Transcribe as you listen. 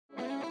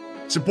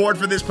Support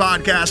for this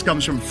podcast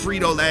comes from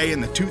Frito-Lay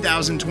and the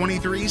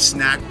 2023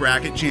 Snack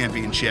Bracket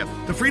Championship.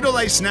 The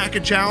Frito-Lay Snack-A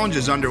Challenge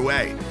is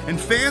underway, and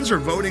fans are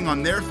voting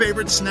on their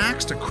favorite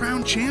snacks to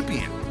crown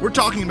champion. We're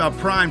talking about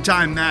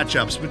prime-time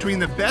matchups between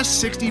the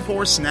best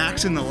 64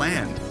 snacks in the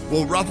land.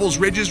 Will Ruffles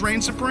Ridges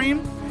reign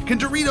supreme? Can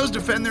Doritos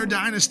defend their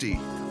dynasty?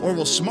 Or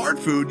will Smart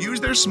Food use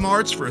their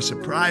smarts for a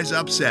surprise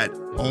upset?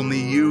 Only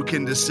you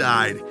can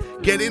decide.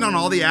 Get in on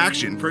all the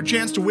action for a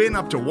chance to win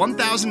up to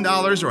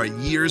 $1,000 or a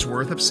year's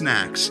worth of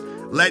snacks.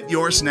 Let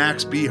your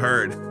snacks be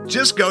heard.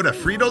 Just go to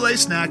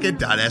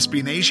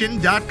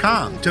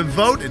fritolaysnacket.sbnation.com to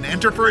vote and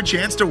enter for a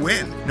chance to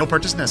win. No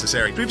purchase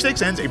necessary.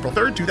 Sweepstakes ends April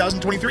 3rd,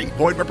 2023.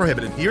 Void where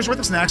prohibited. Year's worth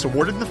of snacks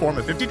awarded in the form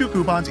of 52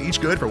 coupons, each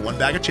good for one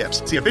bag of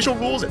chips. See official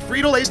rules at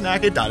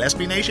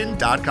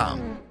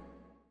fritolaysnacket.sbnation.com.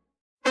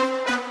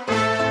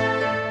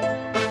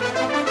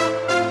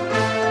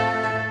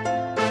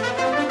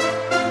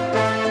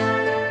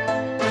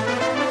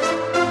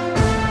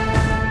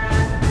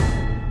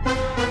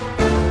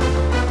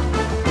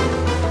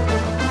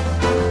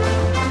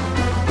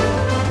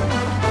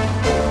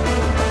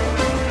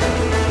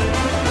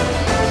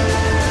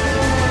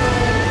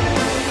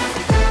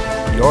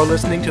 You're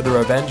listening to the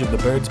Revenge of the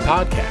Birds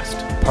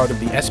podcast, part of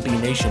the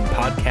SB Nation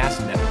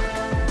Podcast Network.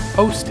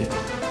 Hosted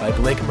by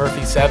Blake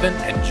Murphy 7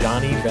 and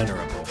Johnny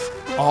Venerable.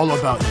 All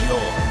about your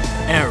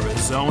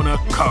Arizona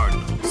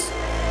Cardinals.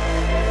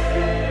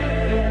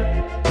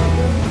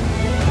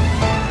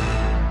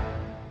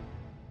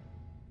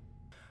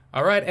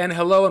 All right, and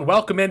hello and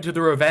welcome into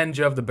the Revenge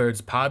of the Birds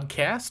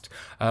podcast.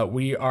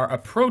 We are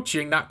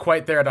approaching, not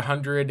quite there at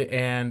 100,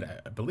 and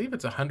I believe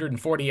it's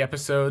 140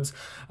 episodes.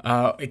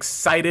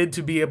 Excited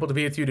to be able to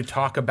be with you to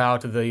talk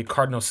about the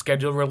Cardinals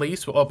schedule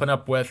release. We'll open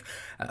up with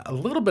a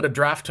little bit of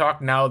draft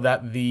talk now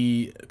that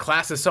the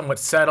class is somewhat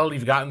settled.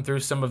 You've gotten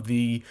through some of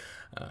the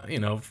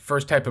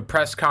first type of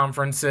press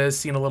conferences,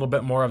 seen a little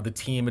bit more of the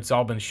team. It's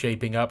all been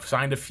shaping up,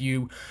 signed a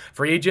few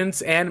free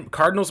agents, and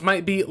Cardinals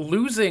might be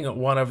losing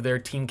one of their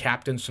team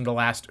captains from the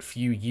last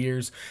few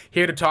years.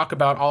 Here to talk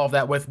about all of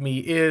that with me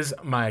is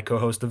my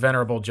co-host, the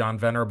Venerable John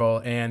Venerable.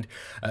 And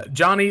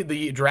Johnny,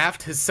 the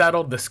draft has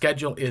settled. The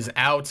schedule is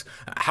out.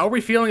 How are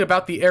we feeling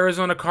about the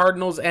Arizona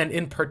Cardinals? And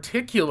in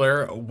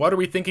particular, what are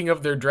we thinking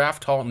of their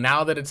draft haul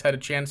now that it's had a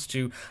chance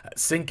to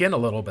sink in a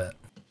little bit?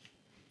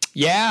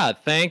 Yeah,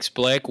 thanks,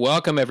 Blake.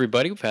 Welcome,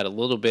 everybody. We've had a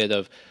little bit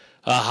of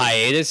a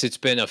hiatus. It's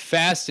been a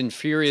fast and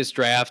furious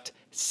draft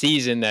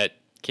season that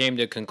came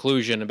to a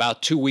conclusion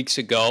about 2 weeks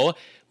ago.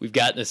 We've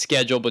gotten a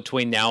schedule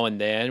between now and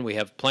then. We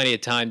have plenty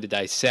of time to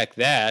dissect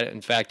that.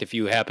 In fact, if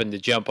you happen to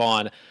jump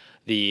on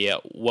the,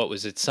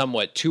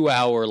 somewhat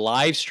 2-hour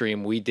live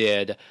stream we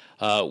did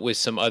with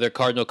some other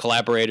Cardinal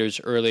collaborators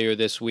earlier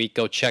this week,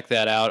 go check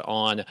that out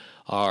on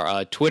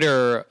our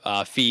Twitter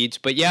feeds.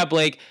 But yeah,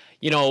 Blake,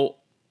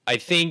 I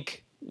think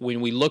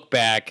when we look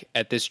back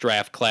at this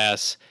draft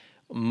class,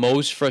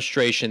 most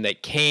frustration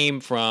that came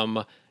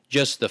from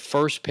just the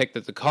first pick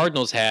that the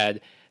Cardinals had,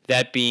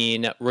 that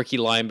being rookie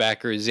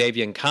linebacker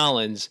Xavier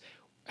Collins,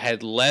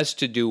 had less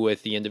to do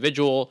with the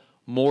individual,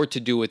 more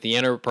to do with the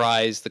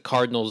enterprise, the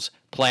Cardinals'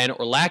 plan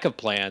or lack of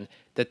plan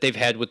that they've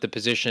had with the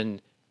position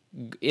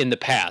in the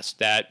past,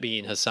 that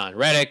being Hassan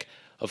Reddick,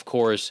 of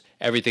course,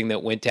 everything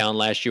that went down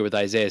last year with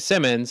Isaiah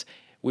Simmons.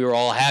 We were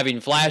all having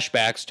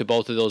flashbacks to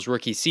both of those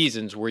rookie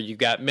seasons where you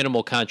got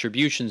minimal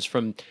contributions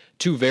from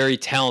two very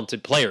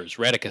talented players.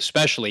 Reddick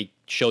especially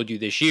showed you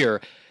this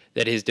year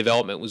that his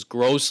development was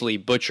grossly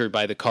butchered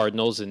by the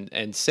Cardinals,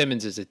 and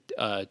Simmons is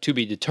to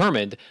be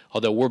determined,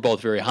 although we're both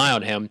very high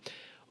on him.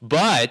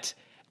 But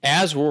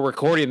as we're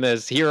recording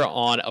this here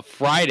on a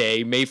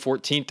Friday, May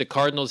 14th, the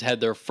Cardinals had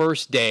their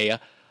first day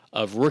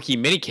of rookie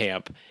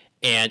minicamp,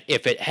 and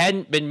if it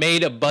hadn't been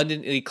made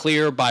abundantly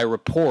clear by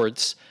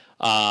reports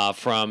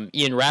from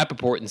Ian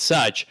Rappaport and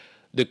such,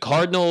 the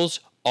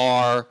Cardinals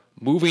are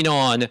moving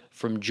on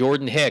from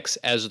Jordan Hicks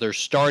as their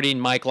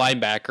starting Mike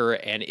linebacker,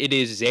 and it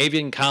is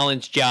Xavier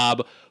Collins'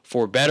 job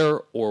for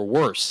better or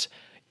worse.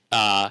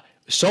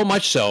 So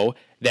much so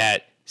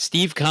that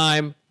Steve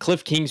Keim,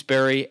 Cliff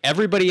Kingsbury,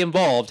 everybody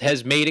involved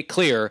has made it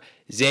clear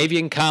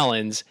Xavier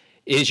Collins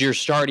is your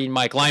starting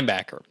Mike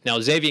linebacker. Now,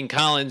 Xavier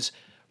Collins,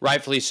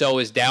 rightfully so,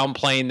 is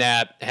downplaying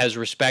that, has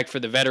respect for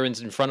the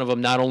veterans in front of him,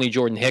 not only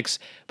Jordan Hicks,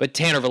 but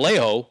Tanner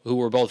Vallejo, who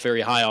we're both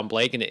very high on,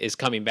 Blake, and is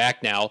coming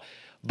back now.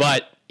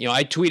 But,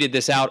 I tweeted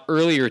this out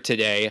earlier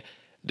today.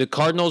 The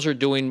Cardinals are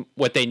doing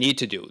what they need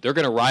to do. They're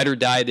going to ride or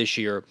die this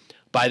year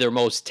by their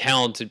most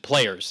talented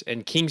players.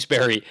 And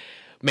Kingsbury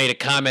made a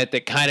comment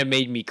that kind of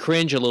made me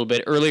cringe a little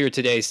bit earlier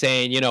today,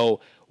 saying,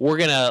 we're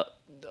going to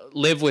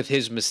live with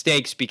his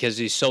mistakes because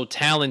he's so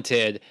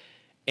talented.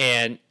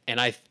 And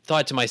I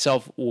thought to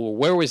myself, well,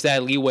 where was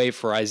that leeway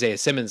for Isaiah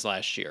Simmons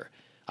last year?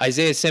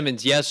 Isaiah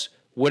Simmons, yes,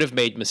 would have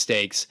made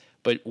mistakes,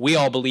 but we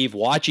all believe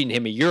watching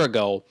him a year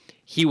ago,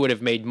 he would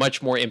have made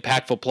much more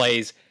impactful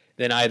plays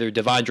than either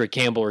Devondre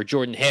Campbell or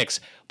Jordan Hicks.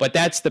 But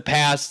that's the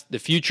past. The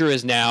future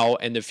is now,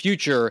 and the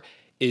future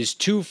is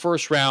 2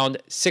 first-round,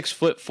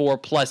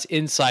 6'4+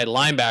 inside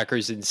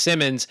linebackers in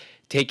Simmons,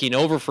 taking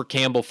over for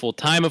Campbell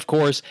full-time, of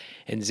course,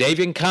 and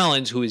Xavier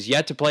Collins, who is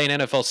yet to play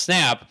an NFL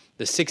snap,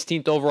 the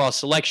 16th overall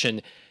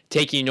selection,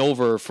 taking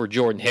over for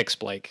Jordan Hicks,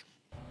 Blake.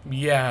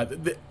 Yeah,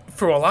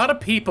 for a lot of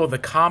people, the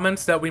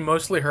comments that we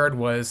mostly heard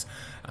was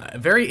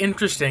very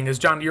interesting. Is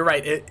John, you're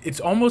right. It's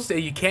almost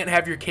you can't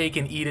have your cake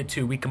and eat it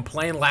too. We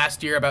complained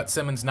last year about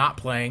Simmons not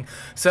playing.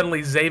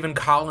 Suddenly, Zaven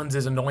Collins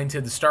is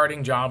anointed the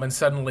starting job, and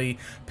suddenly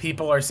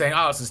people are saying,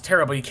 "Oh, this is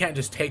terrible. You can't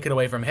just take it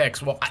away from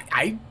Hicks." Well,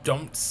 I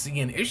don't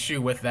see an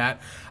issue with that.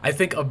 I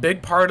think a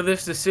big part of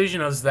this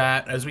decision is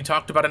that, as we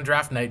talked about on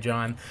draft night,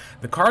 John,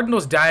 the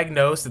Cardinals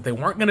diagnosed that they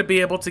weren't going to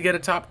be able to get a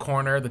top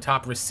corner. The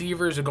top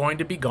receivers are going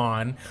to be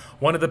gone.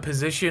 One of the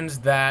positions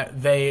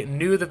that they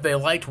knew that they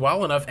liked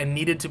well enough and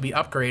needed to be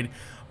upgraded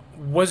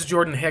was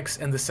Jordan Hicks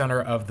in the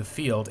center of the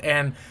field.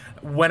 And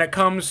when it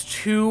comes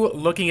to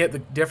looking at the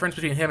difference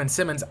between him and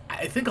Simmons,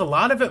 I think a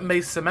lot of it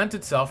may cement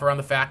itself around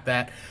the fact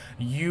that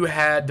you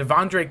had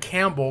Devondre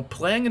Campbell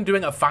playing and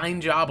doing a fine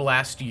job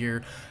last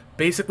year,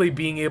 basically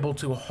being able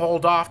to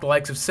hold off the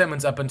likes of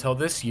Simmons up until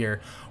this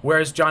year.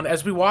 Whereas, John,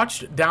 as we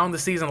watched down the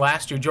season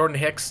last year, Jordan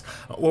Hicks,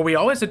 what we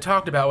always had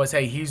talked about was,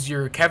 hey, he's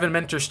your Kevin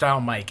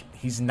Minter-style Mike.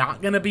 He's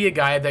not going to be a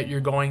guy that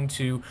you're going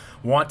to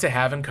want to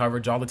have in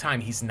coverage all the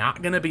time. He's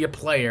not going to be a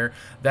player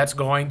that's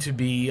going to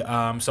be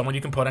someone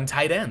you can put on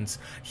tight ends.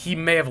 He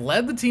may have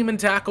led the team in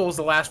tackles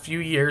the last few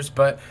years,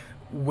 but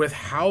with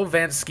how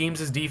Vance schemes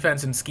his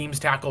defense and schemes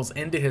tackles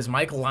into his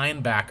Mike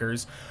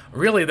linebackers,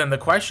 really then the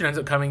question ends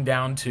up coming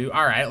down to,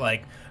 all right,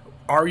 like,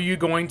 are you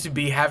going to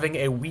be having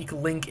a weak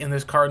link in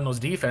this Cardinals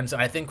defense?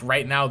 And I think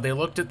right now they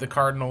looked at the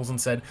Cardinals and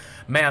said,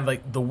 man,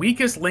 like the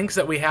weakest links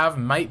that we have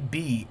might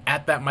be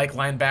at that Mike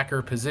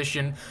linebacker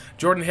position.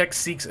 Jordan Hicks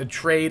seeks a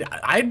trade.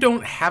 I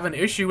don't have an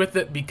issue with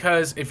it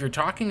because if you're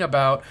talking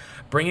about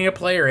bringing a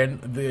player in,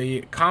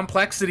 the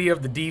complexity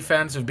of the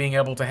defense, of being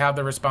able to have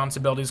the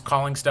responsibilities,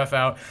 calling stuff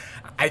out,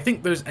 I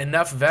think there's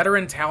enough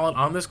veteran talent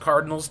on this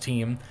Cardinals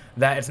team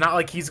that it's not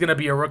like he's going to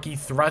be a rookie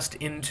thrust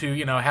into,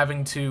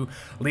 having to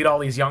lead all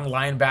these young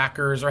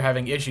linebackers or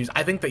having issues.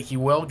 I think that he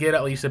will get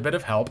at least a bit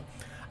of help.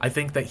 I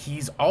think that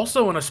he's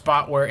also in a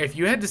spot where if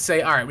you had to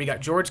say, all right, we got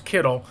George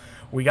Kittle,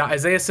 we got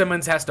Isaiah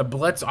Simmons has to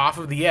blitz off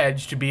of the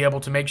edge to be able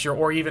to make sure,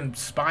 or even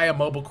spy a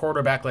mobile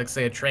quarterback like,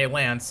 say, a Trey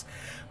Lance,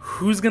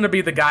 who's going to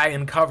be the guy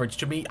in coverage?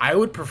 To me, I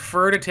would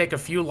prefer to take a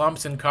few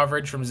lumps in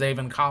coverage from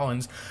Zaven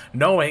Collins,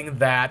 knowing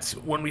that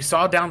when we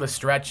saw down the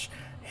stretch,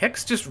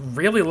 Hicks just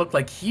really looked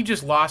like he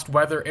just lost,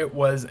 whether it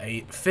was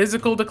a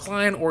physical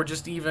decline or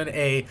just even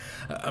a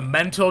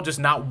mental, just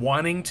not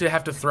wanting to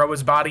have to throw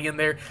his body in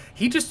there.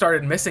 He just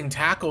started missing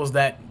tackles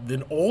that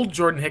the old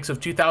Jordan Hicks of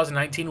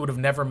 2019 would have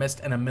never missed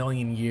in a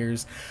million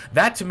years.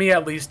 That, to me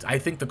at least, I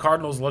think the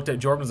Cardinals looked at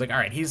Jordan and was like, all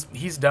right,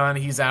 he's done,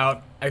 he's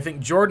out. I think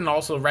Jordan,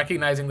 also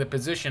recognizing the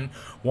position,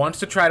 wants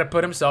to try to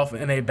put himself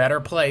in a better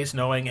place,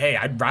 knowing, hey,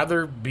 I'd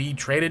rather be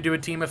traded to a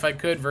team if I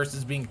could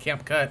versus being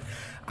camp cut.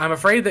 I'm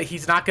afraid that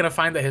he's not going to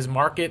find that his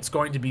market's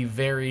going to be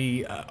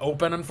very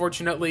open,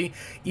 unfortunately,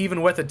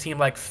 even with a team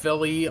like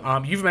Philly.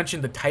 You've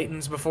mentioned the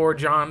Titans before,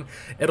 John.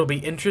 It'll be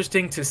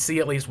interesting to see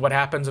at least what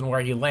happens and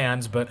where he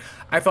lands, but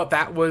I thought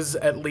that was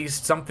at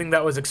least something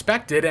that was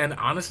expected, and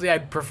honestly,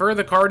 I'd prefer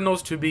the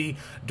Cardinals to be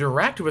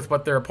direct with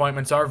what their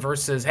appointments are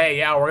versus, hey,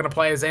 yeah, we're going to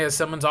play Isaiah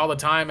Simmons all the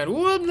time, and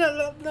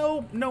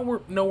no,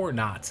 we're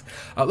not.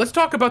 Let's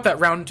talk about that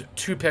round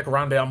 2 pick,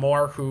 Rondale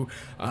Moore, who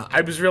I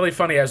was really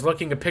funny. I was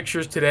looking at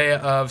pictures today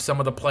of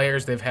some of the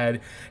players. They've had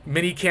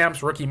mini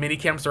camps, rookie mini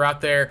camps are out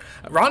there.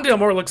 Rondale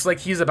Moore looks like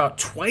he's about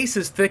twice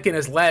as thick in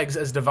his legs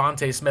as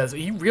Devontae Smith.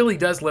 He really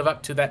does live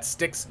up to that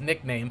Sticks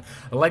nickname.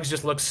 The legs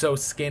just look so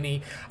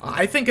skinny.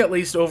 I think at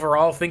least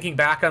overall, thinking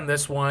back on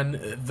this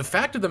one, the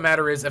fact of the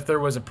matter is if there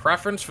was a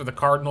preference for the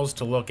Cardinals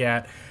to look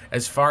at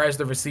as far as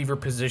the receiver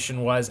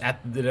position was at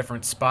the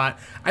different spot,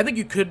 I think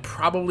you could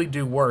probably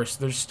do worse.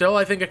 There's still,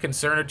 I think, a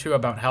concern or two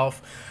about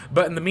health.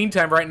 But in the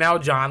meantime, right now,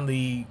 John,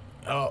 the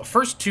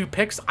first 2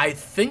 picks, I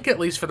think, at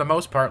least for the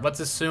most part, let's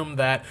assume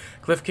that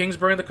Cliff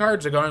Kingsbury and the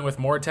Cards are going with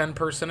more 10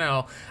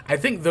 personnel. I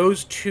think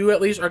those 2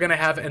 at least are going to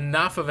have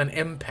enough of an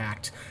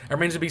impact. It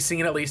remains to be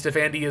seen at least if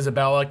Andy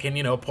Isabella can,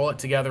 pull it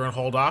together and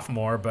hold off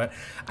more. But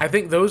I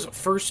think those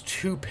first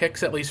 2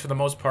 picks, at least for the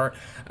most part,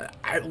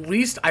 at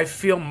least I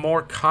feel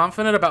more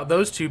confident about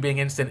those 2 being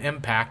instant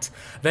impact.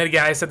 Then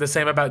again, I said the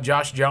same about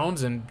Josh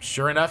Jones, and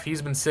sure enough,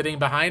 he's been sitting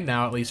behind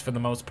now, at least for the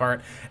most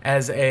part,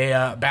 as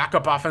a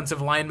backup offensive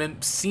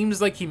lineman.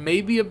 Seems like he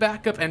may be a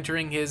backup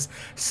entering his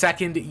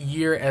second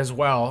year as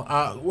well.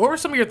 What were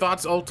some of your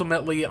thoughts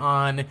ultimately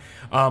on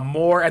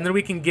Moore? And then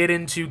we can get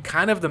into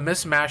kind of the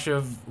mismatch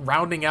of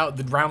rounding out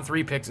the round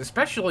 3 picks,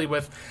 especially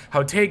with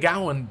how Tay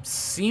Gowan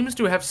seems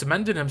to have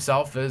cemented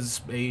himself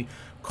as a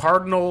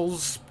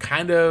Cardinals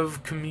kind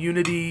of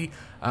community,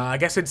 I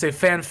guess I'd say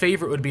fan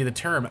favorite would be the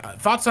term.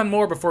 Thoughts on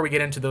Moore before we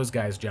get into those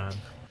guys, John?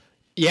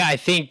 Yeah, I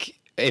think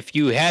if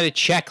you had a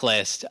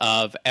checklist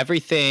of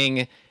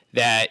everything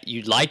that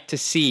you'd like to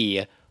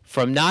see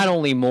from not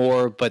only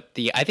Moore, but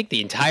I think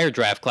the entire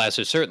draft class,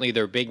 or certainly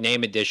their big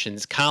name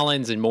additions,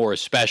 Collins and Moore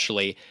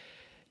especially,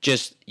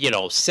 just,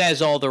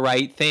 says all the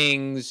right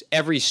things.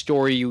 Every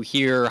story you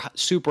hear,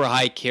 super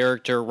high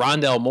character.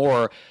 Rondale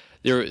Moore,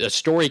 a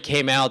story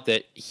came out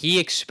that he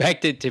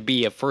expected to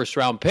be a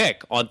first-round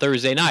pick on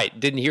Thursday night.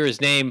 Didn't hear his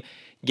name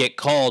get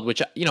called,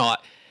 which,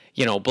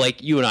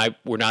 Blake, you and I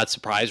were not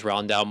surprised.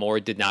 Rondale Moore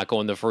did not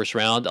go in the first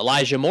round.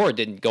 Elijah Moore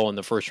didn't go in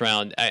the first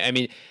round.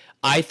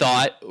 I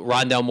thought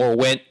Rondale Moore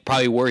went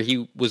probably where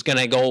he was going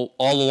to go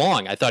all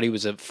along. I thought he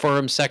was a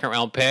firm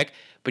second-round pick,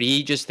 but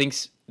he just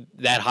thinks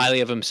that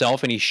highly of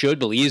himself, and he should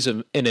believe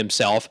in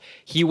himself.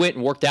 He went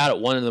and worked out at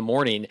 1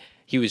 a.m.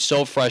 He was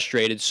so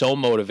frustrated, so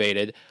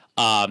motivated,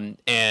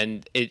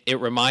 and it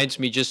reminds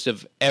me just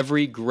of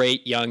every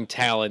great young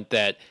talent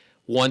that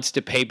wants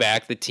to pay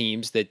back the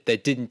teams that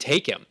didn't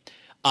take him.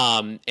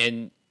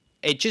 And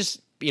it just,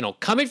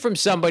 coming from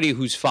somebody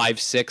who's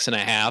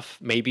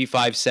 5'6.5", maybe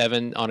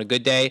 5'7" on a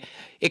good day,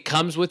 it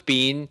comes with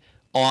being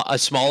a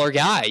smaller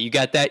guy. You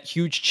got that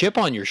huge chip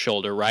on your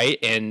shoulder, right?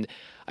 And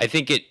I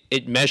think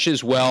it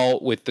meshes well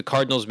with the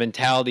Cardinals'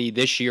 mentality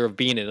this year of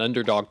being an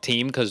underdog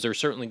team, because they're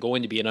certainly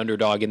going to be an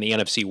underdog in the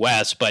NFC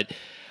West. But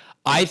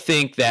I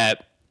think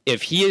that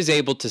if he is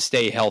able to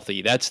stay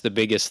healthy, that's the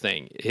biggest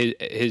thing.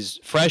 His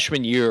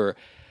freshman year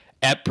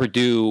at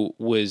Purdue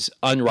was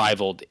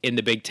unrivaled in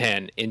the Big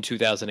Ten in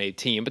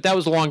 2018, but that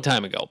was a long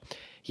time ago.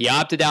 He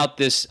opted out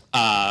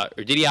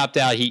or did he opt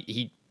out?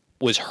 He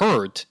was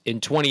hurt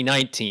in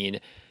 2019,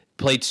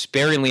 played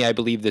sparingly, I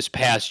believe, this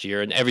past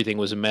year, and everything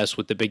was a mess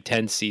with the Big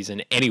Ten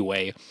season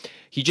anyway.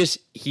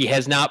 He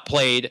has not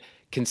played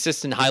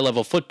consistent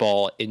high-level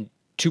football in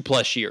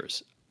 2+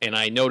 years. And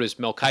I noticed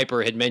Mel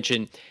Kiper had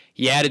mentioned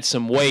he added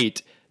some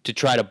weight to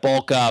try to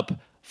bulk up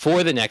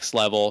for the next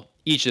level.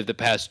 Each of the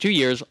past 2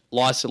 years,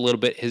 lost a little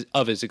bit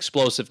of his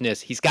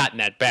explosiveness. He's gotten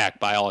that back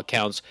by all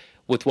accounts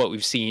with what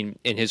we've seen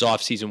in his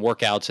offseason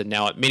workouts and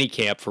now at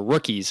minicamp for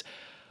rookies.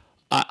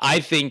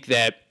 I think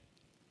that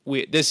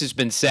this has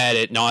been said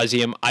ad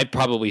nauseum. I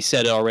probably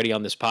said it already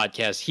on this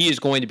podcast. He is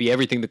going to be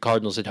everything the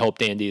Cardinals had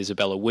hoped Andy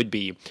Isabella would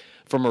be.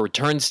 From a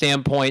return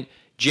standpoint,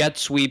 jet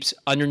sweeps,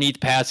 underneath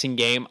passing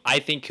game, I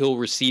think he'll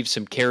receive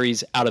some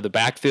carries out of the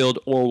backfield,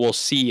 or we'll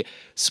see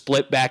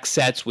split back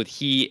sets with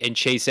he and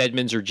Chase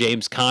Edmonds or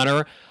James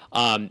Conner.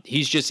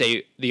 He's just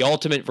the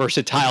ultimate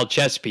versatile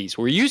chess piece.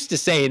 We're used to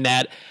saying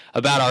that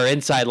about our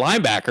inside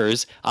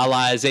linebackers, a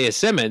la Isaiah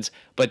Simmons,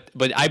 but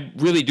I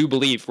really do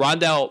believe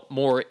Rondale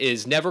Moore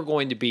is never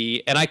going to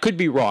be, and I could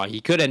be wrong,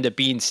 he could end up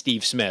being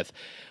Steve Smith.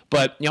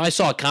 But I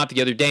saw a comp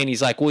the other day, and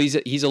he's like, well,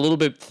 he's a little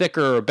bit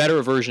thicker or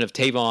better version of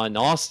Tavon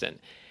Austin.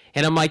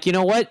 And I'm like, you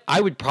know what?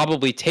 I would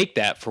probably take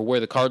that for where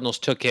the Cardinals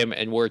took him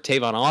and where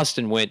Tavon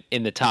Austin went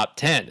in the top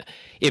 10.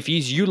 If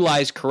he's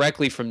utilized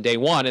correctly from day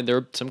one, and there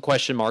are some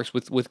question marks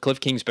with Cliff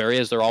Kingsbury,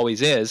 as there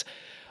always is,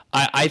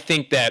 I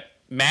think that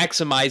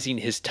maximizing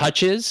his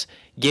touches,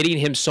 getting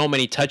him so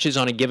many touches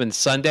on a given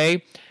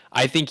Sunday,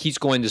 I think he's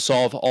going to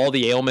solve all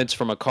the ailments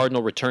from a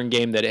Cardinal return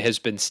game that has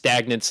been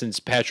stagnant since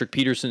Patrick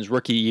Peterson's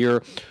rookie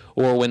year,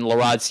 or when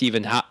Larod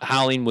Stephen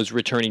Howling was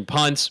returning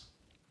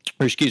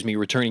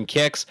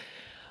kicks.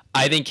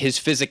 I think his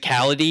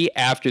physicality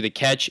after the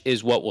catch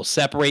is what will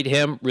separate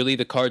him. Really,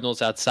 the Cardinals,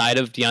 outside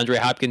of DeAndre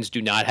Hopkins,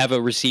 do not have a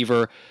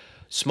receiver,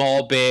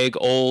 small, big,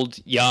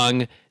 old,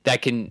 young,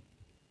 that can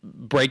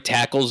break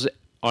tackles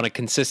on a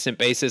consistent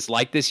basis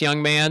like this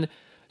young man.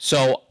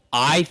 So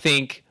I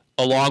think,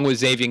 along with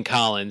Xavier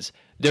Collins,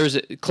 they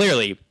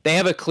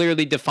have a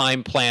clearly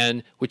defined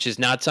plan, which is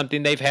not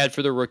something they've had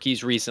for the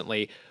rookies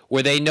recently,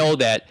 where they know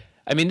that,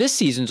 this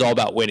season's all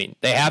about winning.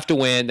 They have to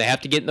win. They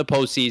have to get in the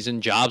postseason.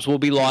 Jobs will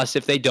be lost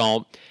if they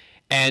don't.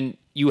 And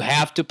you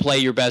have to play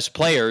your best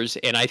players.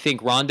 And I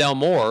think Rondale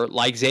Moore,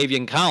 like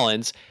Xavier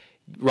Collins,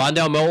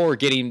 Rondale Moore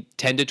getting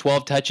 10 to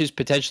 12 touches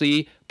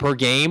potentially per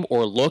game,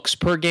 or looks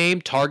per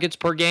game, targets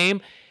per game,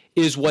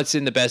 is what's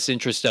in the best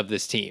interest of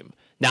this team.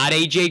 Not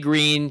A.J.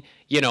 Green,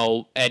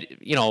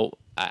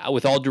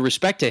 with all due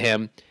respect to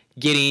him,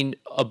 getting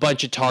a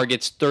bunch of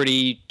targets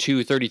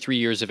 32, 33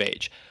 years of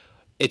age.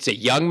 It's a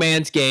young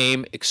man's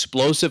game,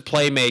 explosive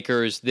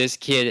playmakers. This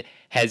kid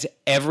has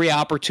every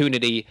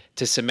opportunity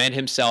to cement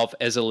himself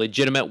as a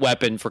legitimate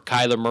weapon for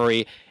Kyler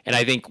Murray, and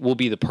I think will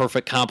be the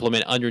perfect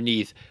complement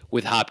underneath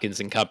with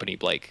Hopkins and company,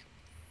 Blake.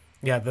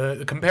 Yeah,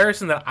 the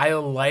comparison that I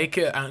like,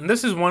 and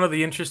this is one of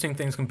the interesting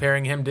things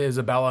comparing him to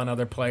Isabella and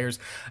other players.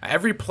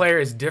 Every player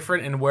is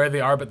different in where they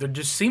are, but there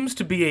just seems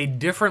to be a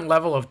different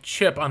level of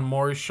chip on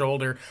Moore's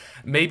shoulder,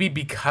 maybe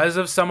because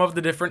of some of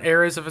the different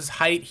areas of his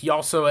height. He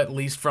also, at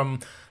least from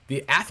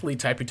the athlete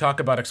type, you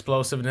talk about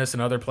explosiveness in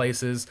other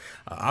places.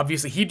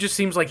 Obviously, he just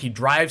seems like he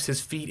drives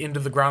his feet into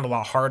the ground a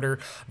lot harder.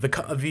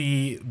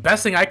 The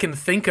best thing I can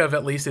think of,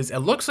 at least, is it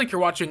looks like you're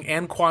watching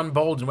Anquan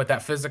Boldin with that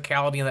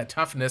physicality and that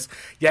toughness,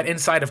 yet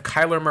inside of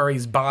Kyler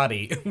Murray's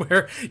body,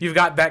 where you've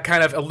got that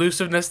kind of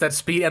elusiveness, that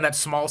speed, and that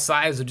small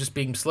size of just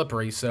being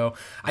slippery. So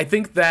I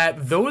think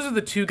that those are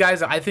the two guys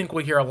that I think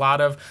we'll hear a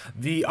lot of.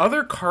 The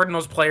other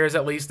Cardinals players,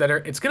 at least,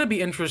 it's going to be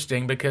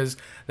interesting because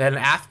they had an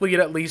athlete,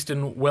 at least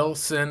in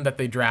Wilson, that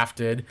they drafted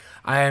drafted.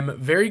 I am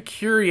very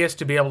curious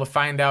to be able to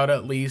find out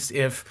at least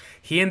if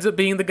he ends up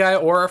being the guy,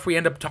 or if we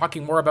end up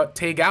talking more about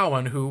Tay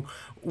Gowan, who,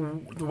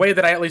 the way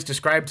that I at least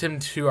described him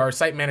to our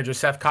site manager,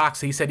 Seth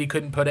Cox, he said he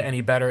couldn't put it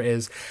any better,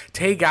 is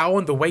Tay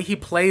Gowan, the way he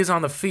plays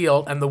on the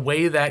field and the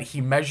way that he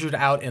measured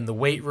out in the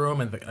weight room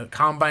and the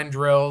combine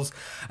drills,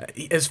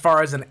 as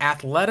far as an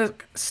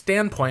athletic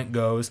standpoint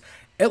goes,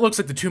 it looks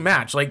like the two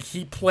match. Like,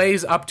 he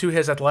plays up to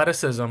his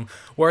athleticism,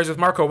 whereas with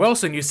Marco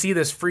Wilson, you see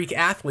this freak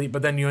athlete,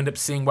 but then you end up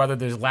seeing whether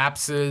there's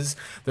lapses,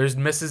 there's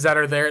misses that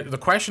are there. The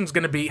question's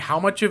going to be how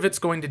much of it's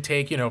going to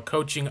take,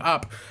 coaching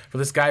up for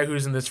this guy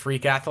who's in this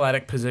freak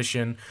athletic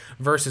position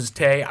versus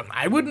Tay.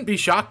 I wouldn't be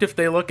shocked if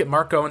they look at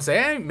Marco and say,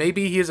 hey,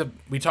 maybe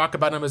we talk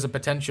about him as a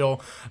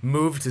potential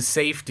move to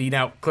safety.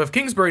 Now, Cliff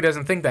Kingsbury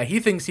doesn't think that. He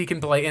thinks he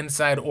can play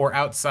inside or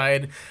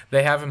outside.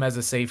 They have him as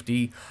a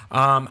safety.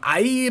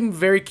 I am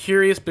very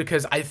curious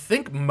because I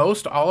think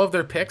most all of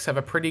their picks have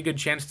a pretty good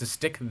chance to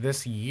stick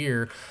this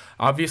year.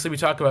 Obviously, we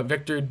talk about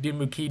Victor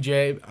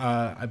Dimukije,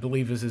 I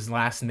believe is his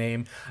last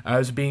name,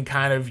 as being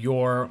kind of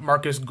your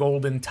Marcus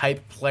Golden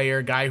type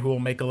player, guy who will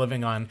make a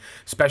living on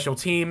special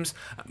teams.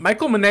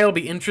 Michael Monet will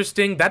be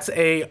interesting. That's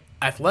a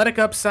athletic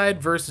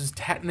upside versus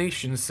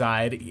technician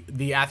side.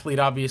 The athlete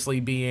obviously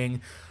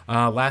being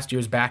last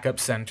year's backup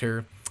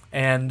center.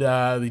 And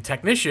the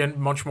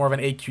technician, much more of an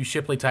AQ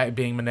Shipley type,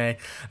 being Monet.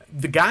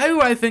 The guy who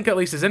I think at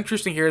least is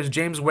interesting here is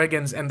James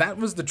Wiggins, and that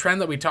was the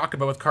trend that we talked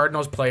about with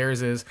Cardinals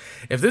players, is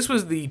if this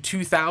was the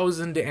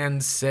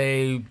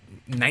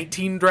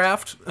 2019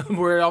 draft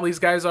where all these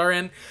guys are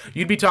in,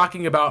 you'd be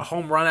talking about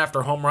home run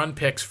after home run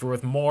picks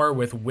with Moore,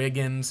 with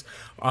Wiggins,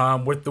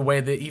 with the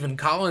way that even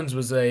Collins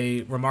was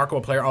a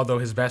remarkable player, although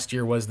his best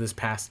year was this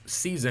past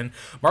season.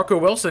 Marco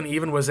Wilson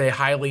even was a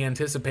highly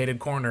anticipated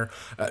corner.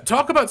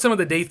 Talk about some of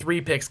the day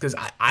 3 picks, because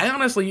I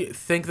honestly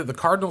think that the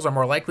Cardinals are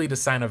more likely to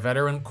sign a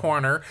veteran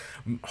corner.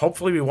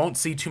 Hopefully we won't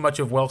see too much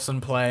of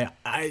Wilson play,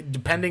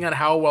 depending on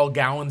how well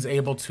Gowan's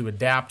able to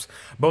adapt.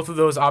 Both of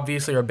those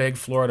obviously are big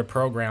Florida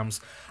programs.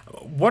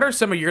 What are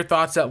some of your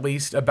thoughts, at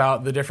least,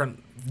 about the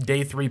different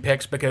day 3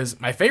 picks? Because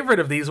my favorite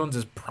of these ones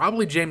is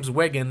probably James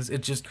Wiggins.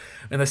 It's just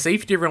in the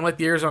safety room like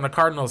the Arizona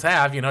Cardinals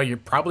have, you're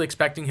probably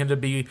expecting him to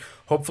be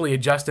hopefully a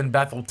Justin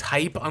Bethel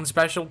type on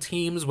special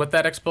teams with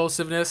that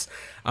explosiveness.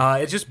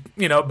 It's just,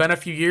 been a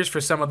few years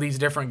for some of these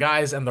different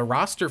guys, and the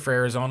roster for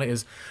Arizona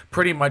is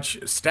pretty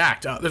much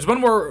stacked. There's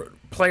one more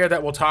player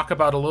that we'll talk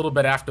about a little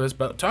bit after this,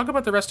 but talk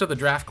about the rest of the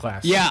draft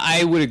class. Yeah,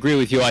 I would agree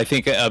with you. I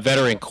think a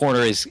veteran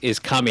corner is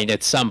coming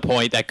at some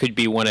point. That could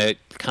be one of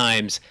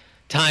Keim's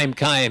time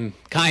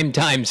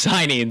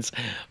signings,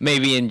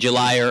 maybe in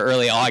July or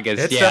early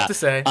August. It's tough to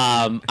say.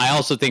 I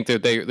also think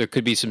that there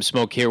could be some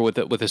smoke here with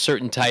a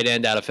certain tight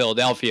end out of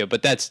Philadelphia,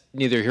 but that's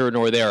neither here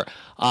nor there.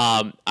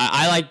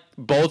 I like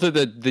both of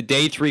the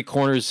day 3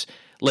 corners.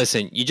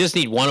 Listen, you just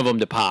need one of them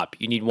to pop.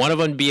 You need one of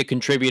them to be a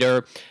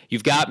contributor.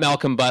 You've got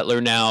Malcolm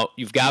Butler now.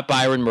 You've got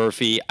Byron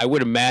Murphy. I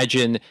would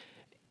imagine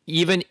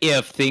even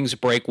if things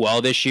break well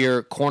this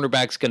year,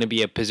 cornerback's going to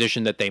be a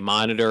position that they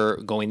monitor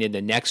going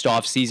into next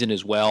offseason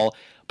as well.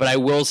 But I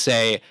will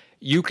say,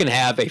 you can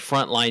have a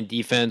frontline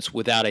defense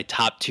without a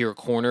top-tier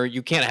corner.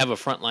 You can't have a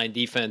frontline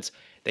defense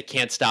that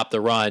can't stop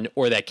the run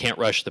or that can't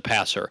rush the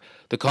passer.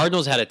 The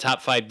Cardinals had a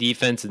top 5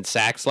 defense in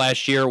sacks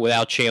last year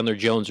without Chandler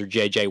Jones or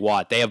J.J.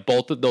 Watt. They have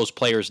both of those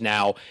players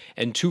now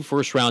and 2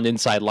 first-round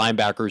inside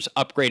linebackers,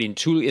 upgrading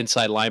 2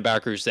 inside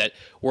linebackers that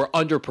were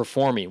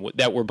underperforming,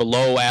 that were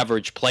below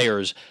average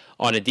players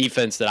on a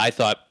defense that I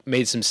thought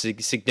made some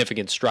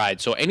significant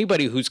strides. So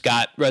anybody who's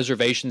got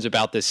reservations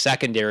about this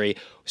secondary,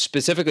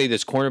 specifically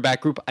this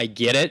cornerback group, I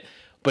get it.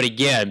 But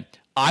again,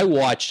 I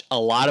watched a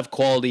lot of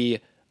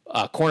quality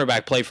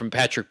cornerback play from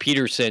Patrick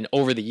Peterson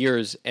over the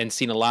years and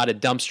seen a lot of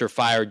dumpster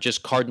fire,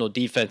 just Cardinal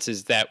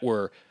defenses that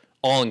were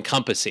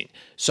all-encompassing.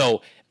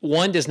 So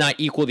one does not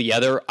equal the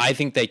other. I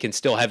think they can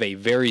still have a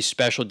very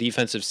special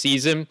defensive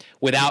season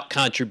without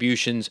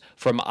contributions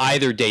from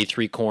either day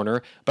 3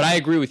 corner. But I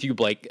agree with you,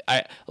 Blake.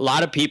 A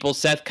lot of people,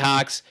 Seth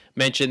Cox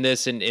mentioned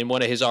this in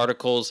one of his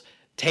articles,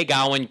 Tay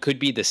Gowan could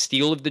be the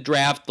steal of the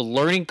draft. The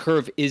learning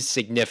curve is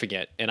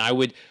significant, and I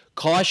would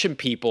caution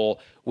people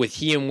with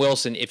he and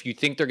Wilson if you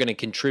think they're going to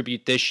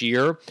contribute this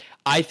year.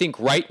 I think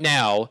right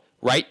now,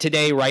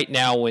 right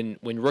now, when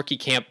rookie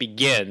camp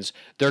begins,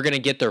 they're going to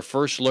get their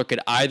first look at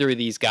either of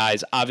these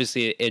guys,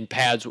 obviously in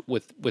pads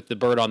with the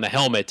bird on the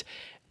helmet.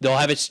 They'll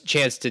have a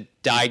chance to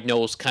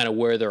diagnose kind of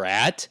where they're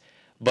at.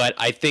 But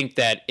I think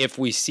that if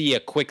we see a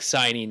quick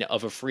signing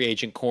of a free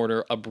agent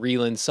corner, a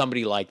Breland,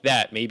 somebody like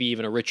that, maybe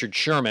even a Richard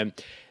Sherman,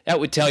 that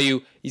would tell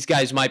you these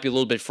guys might be a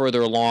little bit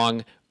further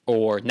along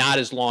or not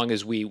as long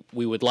as we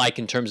would like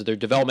in terms of their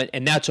development,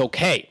 and that's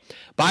okay.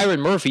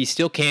 Byron Murphy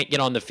still can't get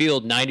on the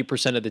field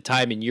 90% of the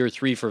time in year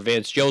 3 for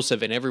Vance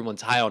Joseph, and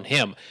everyone's high on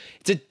him.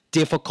 It's a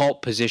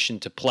difficult position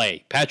to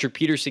play. Patrick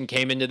Peterson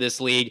came into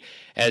this league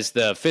as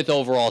the 5th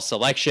overall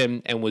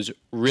selection and was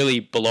really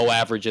below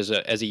average as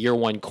a year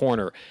 1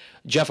 corner.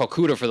 Jeff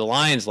Okudah for the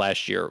Lions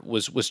last year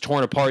was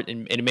torn apart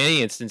in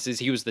many instances.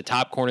 He was the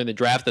top corner in the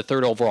draft, the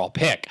 3rd overall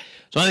pick.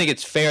 So I think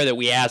it's fair that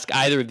we ask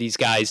either of these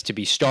guys to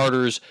be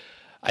starters.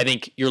 I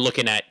think you're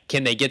looking at,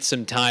 can they get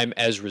some time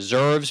as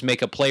reserves,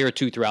 make a play or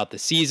two throughout the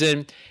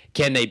season?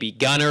 Can they be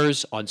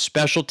gunners on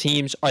special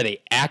teams? Are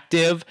they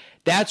active?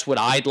 That's what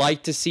I'd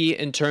like to see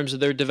in terms of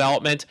their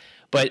development.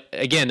 But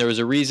again, there was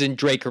a reason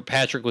Drake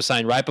Kirkpatrick was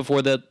signed right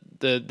before the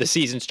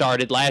season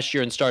started last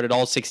year and started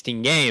all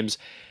 16 games.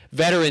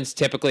 Veterans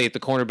typically at the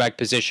cornerback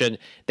position,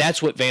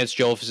 that's what Vance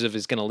Joseph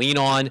is going to lean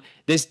on.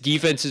 This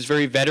defense is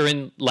very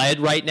veteran-led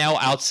right now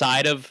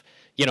outside of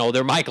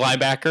their Mike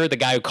linebacker, the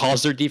guy who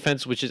calls their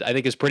defense, which I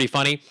think is pretty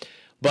funny.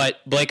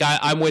 But Blake,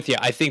 I'm with you.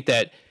 I think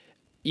that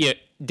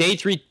day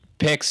 3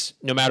 picks,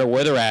 no matter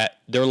where they're at,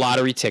 they're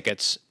lottery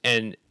tickets.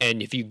 And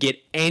if you get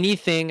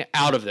anything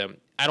out of them,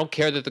 I don't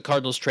care that the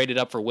Cardinals traded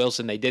up for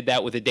Wilson. They did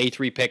that with a day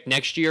 3 pick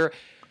next year.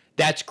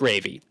 That's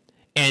gravy.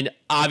 And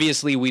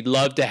obviously, we'd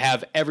love to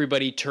have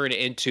everybody turn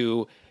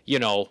into,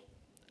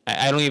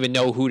 I don't even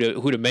know who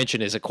to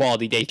mention as a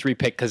quality day 3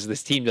 pick because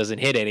this team doesn't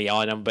hit any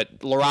on them. But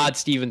Larod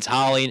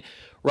Stevens-Holling,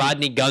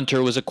 Rodney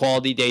Gunter was a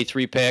quality day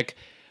 3 pick.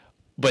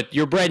 But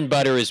your bread and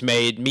butter is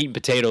made. Meat and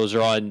potatoes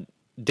are on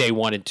day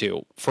 1 and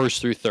 2, 1st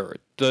through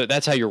 3rd.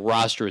 That's how your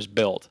roster is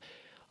built.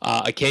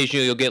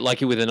 Occasionally, you'll get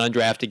lucky with an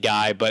undrafted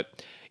guy.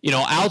 But,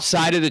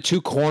 outside of the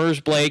 2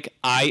 corners, Blake,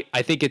 I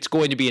think it's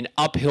going to be an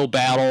uphill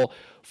battle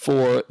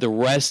for the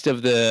rest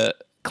of the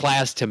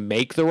class to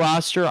make the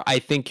roster. I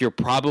think you're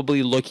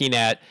probably looking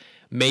at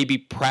maybe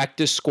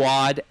practice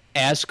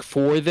squad-esque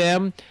for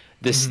them.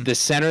 The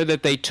center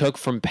that they took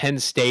from Penn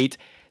State,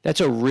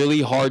 that's a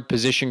really hard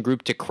position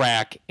group to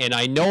crack. And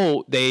I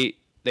know they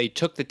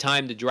took the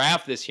time to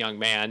draft this young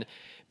man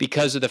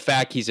because of the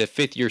fact he's a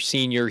 5th-year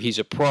senior. He's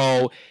a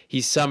pro.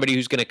 He's somebody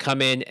who's going to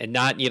come in and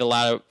not need a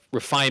lot of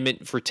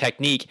refinement for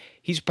technique.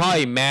 He's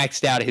probably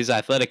maxed out his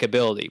athletic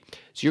ability.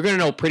 So you're going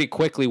to know pretty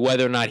quickly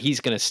whether or not he's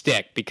going to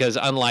stick because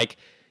unlike,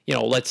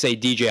 let's say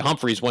DJ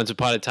Humphries once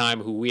upon a time,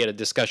 who we had a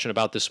discussion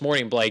about this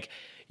morning, Blake,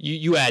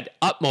 you had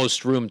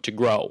utmost room to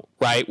grow,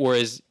 right?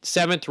 Whereas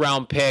 7th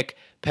round pick,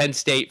 Penn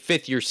State,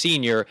 5th-year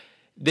senior,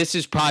 this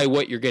is probably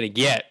what you're going to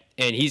get.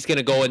 And he's going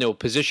to go into a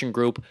position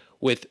group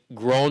with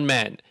grown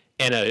men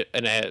and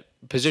a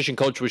position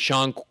coach with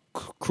Sean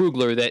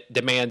Krugler that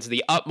demands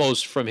the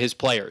utmost from his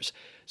players.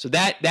 So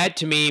that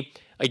to me,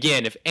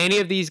 again, if any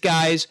of these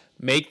guys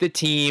make the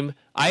team,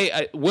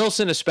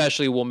 Wilson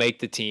especially will make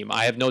the team.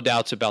 I have no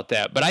doubts about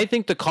that. But I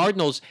think the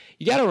Cardinals,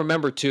 you got to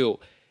remember too,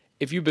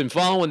 if you've been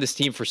following this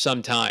team for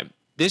some time,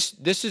 this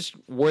is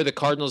where the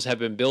Cardinals have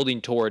been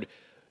building toward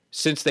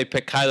since they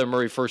picked Kyler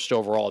Murray 1st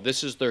overall.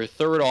 This is their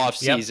 3rd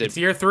offseason. Yep, it's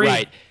year 3.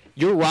 Right.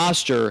 Your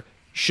roster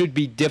should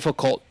be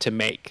difficult to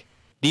make.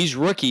 These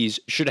rookies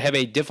should have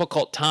a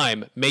difficult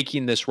time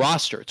making this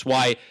roster. It's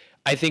why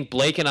I think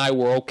Blake and I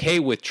were okay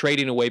with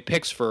trading away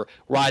picks for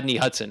Rodney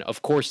Hudson,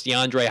 of course,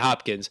 DeAndre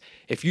Hopkins.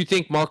 If you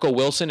think Marco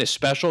Wilson is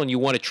special and you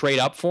want to trade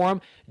up for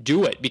him,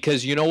 do it.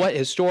 Because you know what?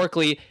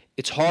 Historically,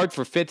 it's hard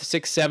for 5th,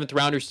 6th, 7th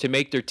rounders to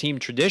make their team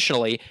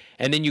traditionally.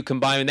 And then you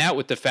combine that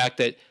with the fact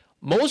that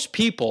most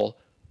people,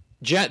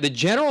 the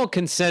general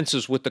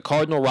consensus with the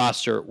Cardinal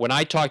roster, when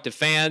I talk to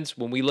fans,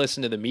 when we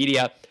listen to the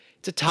media,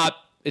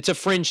 it's a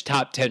fringe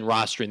top 10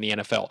 roster in the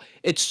NFL.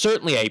 It's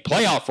certainly a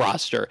playoff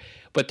roster,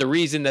 but the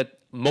reason that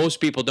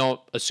most people don't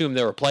assume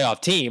they're a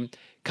playoff team,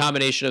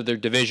 combination of their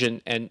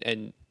division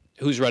and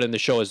who's running the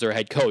show as their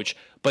head coach.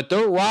 But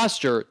their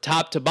roster,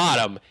 top to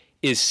bottom,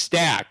 is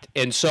stacked.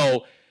 And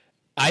so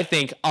I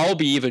think I'll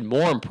be even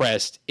more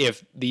impressed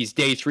if these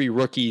day 3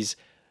 rookies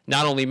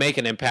not only make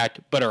an impact,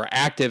 but are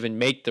active and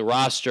make the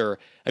roster.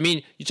 I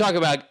mean, you talk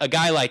about a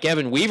guy like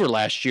Evan Weaver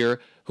last year,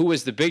 who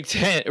was the Big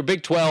 10 or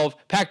Big 12,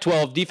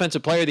 Pac-12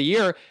 Defensive Player of the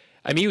Year.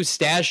 I mean, he was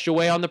stashed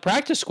away on the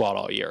practice squad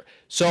all year.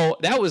 So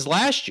that was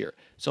last year.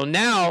 So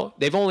now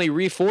they've only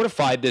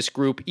refortified this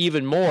group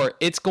even more.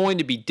 It's going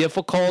to be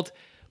difficult,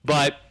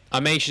 but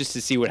I'm anxious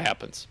to see what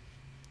happens.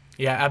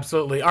 Yeah,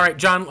 absolutely. All right,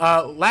 John,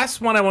 last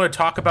one I want to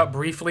talk about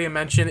briefly and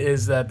mention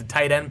is the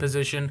tight end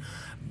position.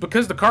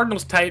 Because the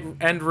Cardinals' tight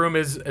end room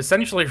is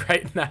essentially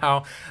right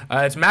now,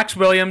 it's Max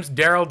Williams,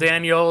 Darrell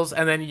Daniels,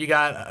 and then you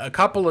got a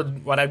couple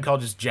of what I'd call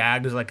just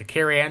jagged, like a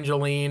Kerry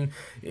Angeline.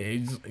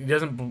 He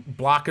doesn't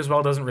block as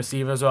well, doesn't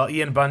receive as well.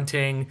 Ian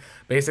Bunting,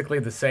 basically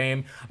the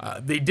same.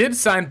 They did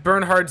sign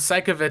Bernhard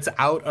Seikovits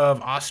out of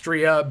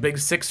Austria, big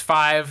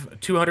 6'5",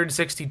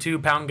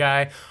 262-pound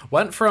guy.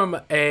 Went from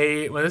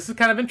this is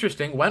kind of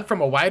interesting, went from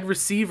a wide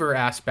receiver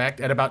aspect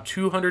at about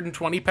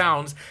 220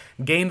 pounds,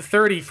 gained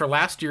 30 for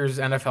last year's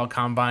NFL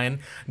Combine, combine.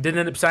 Didn't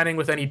end up signing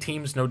with any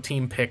teams. No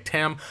team picked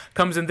him.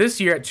 Comes in this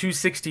year at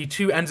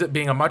 262, ends up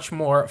being a much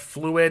more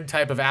fluid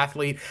type of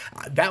athlete.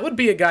 That would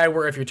be a guy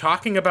where if you're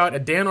talking about a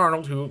Dan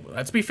Arnold, who,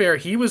 let's be fair,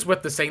 he was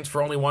with the Saints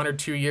for only 1 or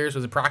 2 years,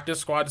 was a practice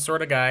squad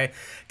sort of guy,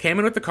 came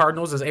in with the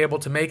Cardinals, is able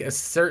to make a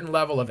certain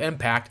level of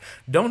impact.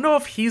 Don't know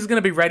if he's going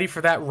to be ready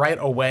for that right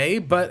away,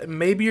 but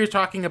maybe you're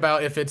talking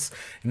about if it's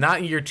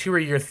not year 2 or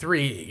year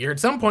 3, you're at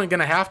some point going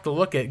to have to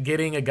look at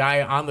getting a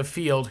guy on the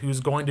field who's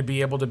going to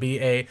be able to be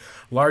a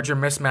larger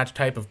mismatch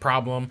type of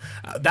problem.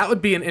 That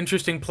would be an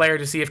interesting player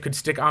to see if could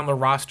stick on the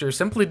roster,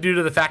 simply due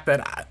to the fact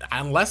that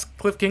unless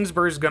Cliff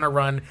Kingsbury is going to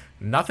run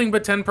nothing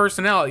but 10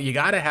 personnel, you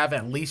got to have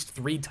at least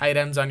 3 tight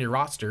ends on your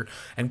roster,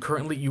 and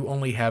currently you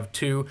only have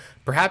 2.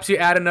 Perhaps you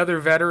add another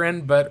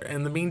veteran, but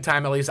in the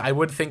meantime, at least, I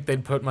would think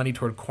they'd put money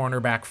toward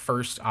cornerback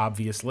first,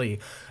 obviously.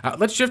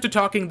 Let's shift to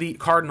talking the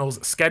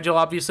Cardinals' schedule,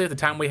 obviously, at the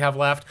time we have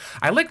left.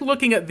 I like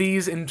looking at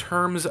these in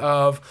terms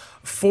of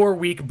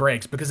 4-week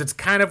breaks, because it's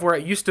kind of where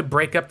it used to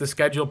break up the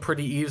schedule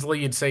pretty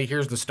easily. You'd say,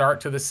 here's the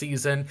start to the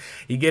season.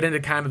 You get into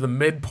kind of the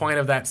midpoint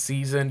of that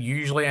season. You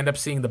usually end up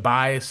seeing the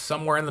bye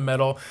somewhere in the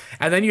middle.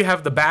 And then you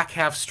have the back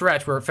half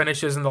stretch where it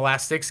finishes in the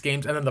last 6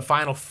 games, and then the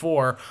final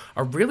 4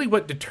 are really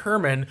what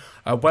determine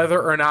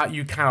whether or not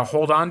you kind of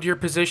hold on to your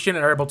position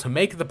and are able to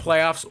make the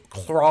playoffs,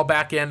 crawl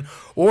back in,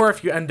 or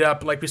if you end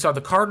up, like we saw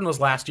the Cardinals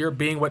last year,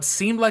 being what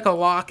seemed like a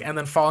lock and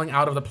then falling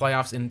out of the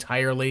playoffs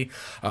entirely.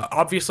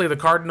 Obviously, the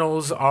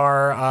Cardinals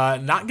are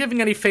not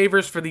giving any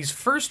favors for these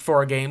first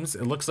 4 games.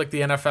 It looks like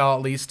the NFL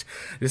at least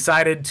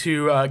decided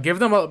to give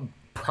them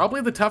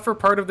probably the tougher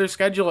part of their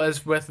schedule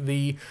as with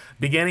the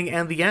beginning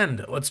and the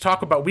end. Let's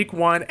talk about week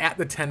 1 at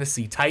the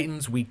Tennessee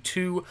Titans, week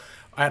 2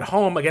 at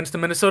home against the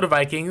Minnesota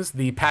Vikings,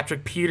 the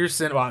Patrick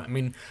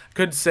Peterson,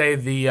 could say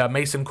the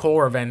Mason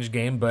Cole revenge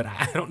game, but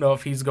I don't know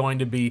if he's going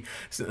to be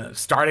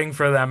starting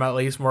for them, at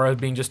least more as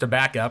being just a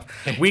backup.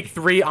 Week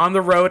 3 on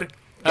the road.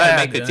 Gotta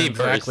make the team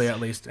exactly,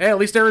 first. At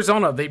least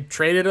Arizona. They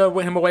traded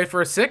him away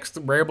for a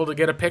 6th. We're able to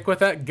get a pick with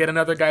that, get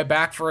another guy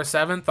back for a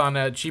 7th on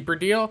a cheaper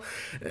deal.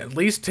 At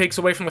least takes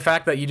away from the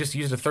fact that you just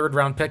used a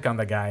 3rd-round pick on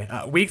the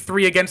guy. Week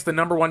 3 against the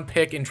number 1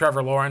 pick in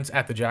Trevor Lawrence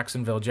at the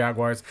Jacksonville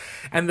Jaguars.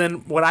 And then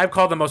what I've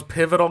called the most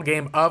pivotal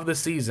game of the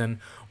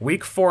season,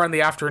 week 4 in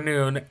the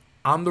afternoon,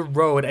 on the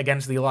road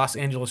against the Los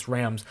Angeles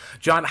Rams.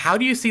 John, how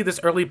do you see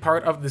this early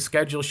part of the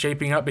schedule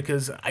shaping up?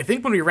 Because I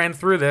think when we ran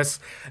through this,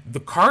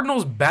 the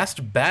Cardinals'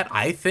 best bet,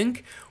 I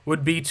think,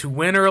 would be to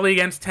win early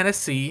against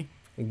Tennessee,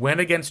 win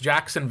against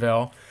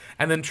Jacksonville,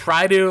 and then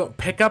try to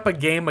pick up a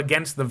game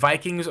against the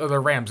Vikings or the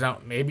Rams. Now,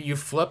 maybe you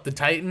flip the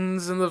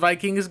Titans in the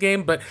Vikings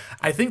game, but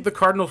I think the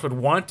Cardinals would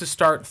want to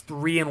start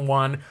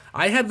 3-1.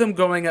 I had them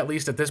going at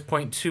least at this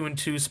point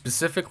 2-2,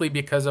 specifically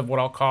because of what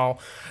I'll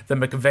call the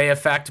McVay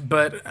effect.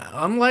 But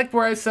unlike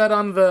where I said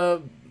on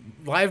the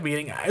live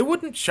meeting, it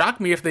wouldn't shock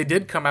me if they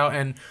did come out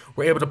and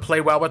were able to play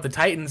well with the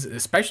Titans,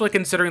 especially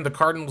considering the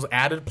Cardinals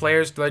added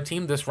players to their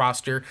team this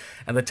roster,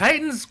 and the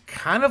Titans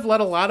kind of let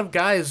a lot of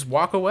guys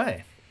walk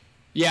away.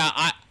 Yeah,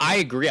 I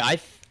agree.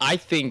 I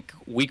think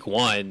week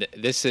 1,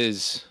 this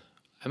is,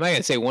 I'm not going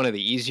to say one of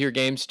the easier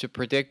games to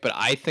predict, but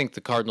I think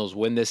the Cardinals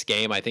win this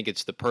game. I think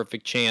it's the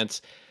perfect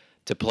chance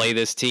to play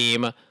this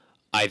team.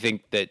 I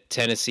think that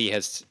Tennessee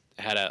has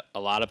had a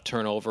lot of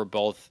turnover,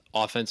 both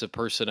offensive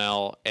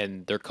personnel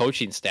and their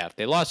coaching staff.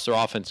 They lost their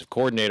offensive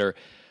coordinator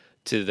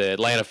to the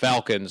Atlanta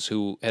Falcons,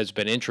 who has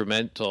been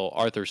instrumental,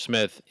 Arthur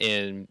Smith,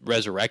 in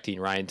resurrecting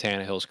Ryan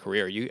Tannehill's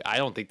career. I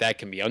don't think that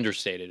can be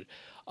understated.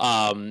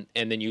 And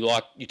then you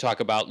talk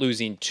about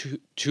losing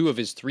two of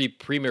his 3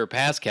 premier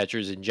pass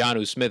catchers in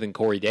Jonnu Smith and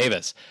Corey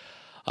Davis.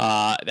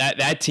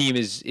 That team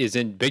is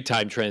in big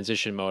time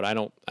transition mode. I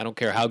don't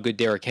care how good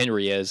Derrick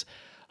Henry is.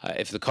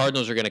 If the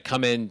Cardinals are going to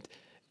come in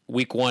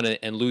week 1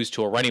 and lose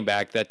to a running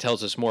back, that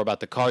tells us more about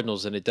the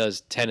Cardinals than it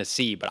does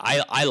Tennessee. But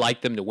I like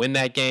them to win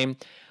that game.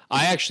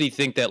 I actually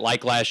think that,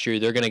 like last year,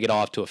 they're going to get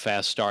off to a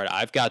fast start.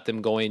 I've got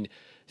them going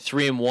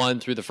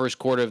 3-1 through the first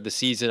quarter of the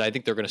season. I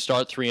think they're going to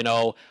start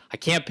 3-0. I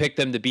can't pick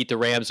them to beat the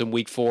Rams in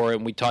week 4,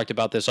 and we talked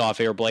about this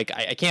off air, Blake.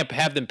 I can't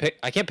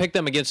pick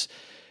them against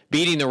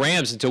beating the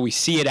Rams until we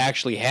see it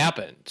actually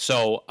happen.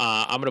 So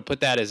I'm going to put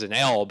that as an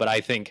L. But I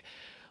think,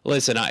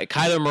 listen,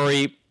 Kyler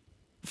Murray,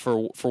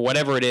 for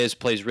whatever it is,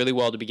 plays really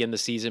well to begin the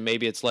season.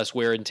 Maybe it's less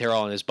wear and tear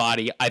on his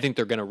body. I think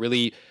they're going to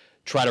really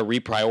try to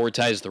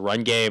reprioritize the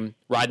run game.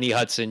 Rodney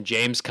Hudson,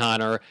 James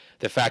Conner,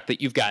 the fact that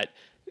you've got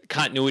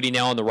continuity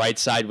now on the right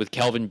side with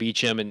Kelvin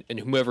Beachum and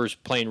whomever's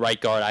playing right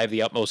guard. I have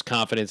the utmost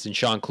confidence in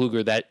Sean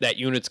Kluger that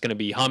unit's going to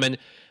be humming.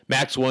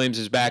 Max Williams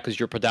is back as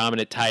your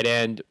predominant tight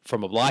end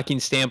from a blocking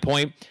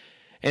standpoint.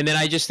 And then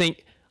I just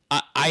think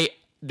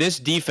this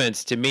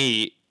defense, to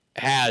me,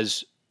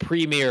 has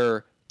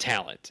premier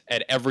talent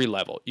at every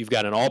level. You've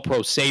got an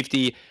all-pro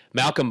safety.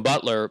 Malcolm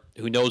Butler,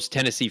 who knows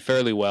Tennessee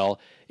fairly well,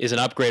 is an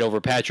upgrade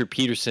over Patrick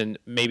Peterson,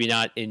 maybe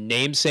not in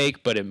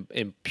namesake, but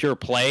in pure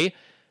play.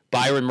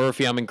 Byron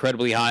Murphy, I'm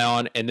incredibly high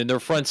on. And then their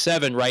front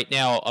 7 right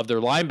now of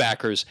their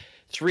linebackers,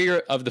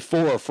 3 of the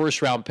 4 are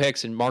first-round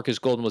picks, and Marcus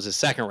Golden was a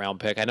second-round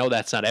pick. I know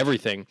that's not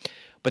everything,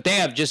 but they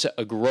have just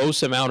a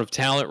gross amount of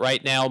talent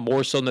right now,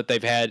 more so than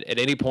they've had at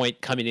any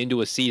point coming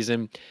into a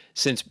season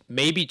since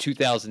maybe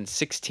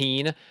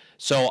 2016.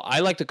 So I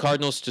like the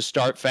Cardinals to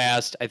start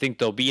fast. I think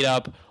they'll beat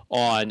up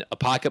on a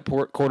pocket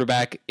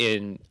quarterback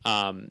in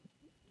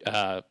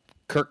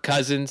Kirk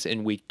Cousins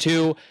in week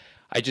 2.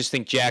 I just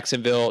think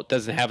Jacksonville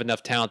doesn't have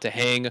enough talent to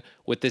hang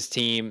with this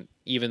team,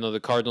 even though the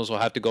Cardinals will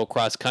have to go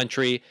cross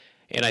country.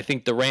 And I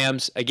think the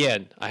Rams,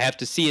 again, I have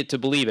to see it to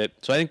believe it.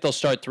 So I think they'll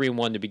start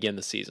 3-1 to begin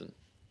the season.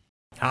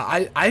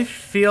 I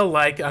feel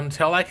like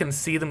until I can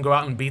see them go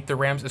out and beat the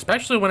Rams,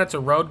 especially when it's a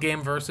road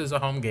game versus a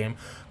home game,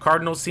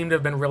 Cardinals seem to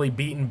have been really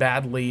beaten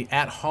badly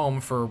at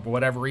home for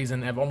whatever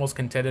reason. Have almost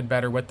contended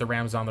better with the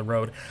Rams on the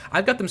road.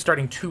 I've got them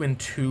starting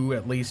 2-2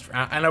 at least.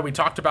 I know we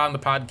talked about in the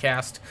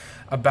podcast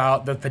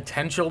about the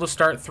potential to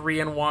start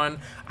 3-1.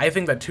 I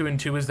think that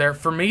 2-2 is there.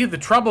 For me, the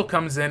trouble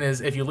comes in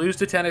is if you lose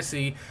to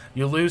Tennessee,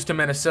 you lose to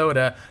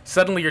Minnesota,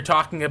 suddenly you're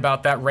talking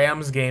about that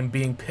Rams game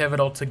being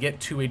pivotal to get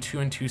to a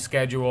 2-2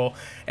 schedule.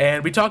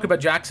 And we talk about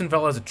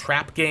Jacksonville as a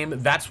trap game.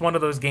 That's one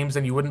of those games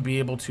that you wouldn't be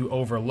able to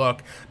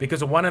overlook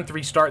because a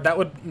 1-3 start, that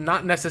would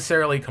not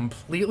necessarily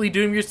completely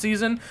doom your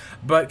season,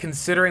 but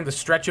considering the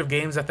stretch of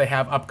games that they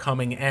have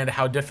upcoming and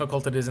how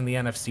difficult it is in the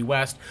NFC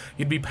West,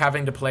 you'd be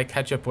having to play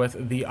catch up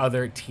with the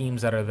other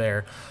teams that are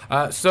there.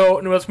 So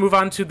let's move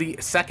on to the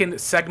second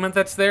segment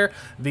that's there.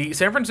 The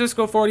San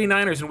Francisco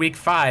 49ers in week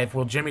 5.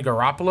 Will Jimmy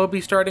Garoppolo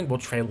be starting? Will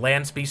Trey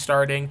Lance be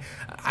starting?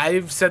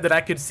 I've said that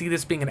I could see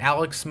this being an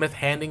Alex Smith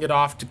handing it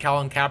off to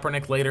Colin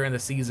Kaepernick later in the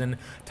season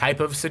type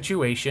of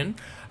situation.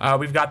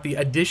 We've got the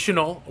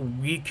additional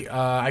week,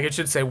 I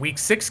should say week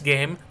 6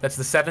 game. That's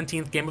the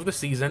 17th game of the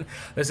season.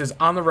 This is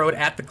on the road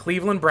at the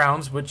Cleveland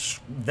Browns, which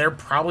they're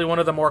probably one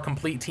of the more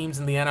complete teams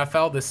in the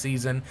NFL this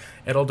season.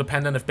 It'll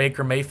depend on if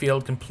Baker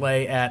Mayfield can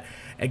play at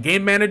a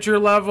game manager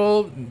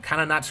level, kind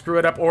of not screw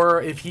it up,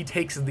 or if he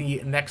takes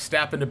the next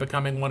step into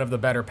becoming one of the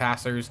better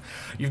passers.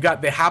 You've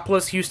got the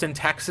hapless Houston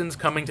Texans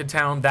coming to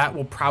town. That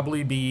will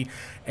probably be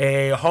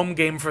a home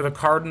game for the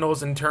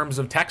Cardinals in terms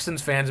of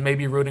Texans fans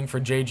maybe rooting for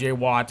J.J.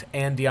 Watt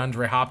and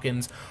DeAndre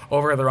Hopkins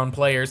over their own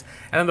players.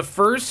 And then the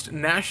first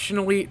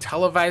nationally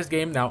televised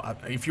game, now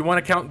if you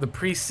want to count the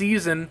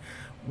preseason,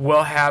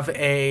 we'll have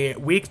a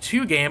week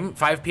 2 game,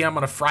 5 p.m.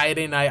 on a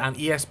Friday night on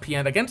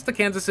ESPN against the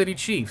Kansas City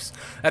Chiefs.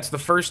 That's the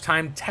first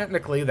time,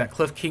 technically, that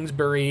Cliff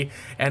Kingsbury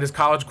and his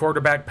college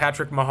quarterback,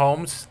 Patrick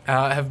Mahomes,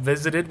 have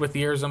visited with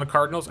the Arizona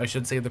Cardinals. I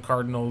should say the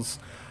Cardinals.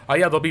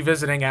 They'll be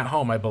visiting at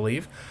home, I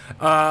believe.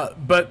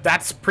 But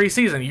that's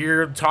preseason.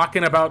 You're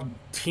talking about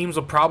teams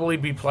will probably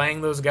be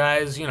playing those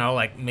guys,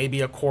 like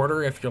maybe a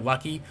quarter if you're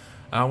lucky.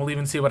 We'll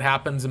even see what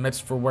happens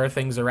amidst for where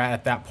things are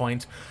at that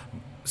point.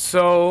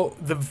 So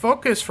the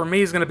focus for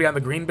me is going to be on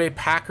the Green Bay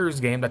Packers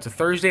game. That's a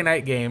Thursday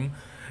night game.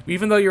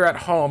 Even though you're at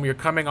home, you're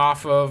coming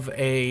off of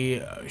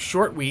a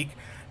short week.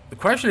 The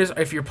question is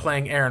if you're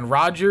playing Aaron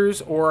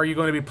Rodgers or are you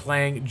going to be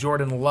playing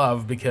Jordan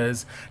Love?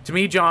 Because to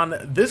me, John,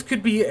 this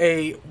could be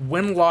a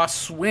win-loss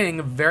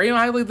swing very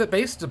highly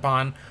based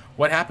upon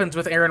what happens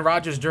with Aaron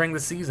Rodgers during the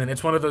season.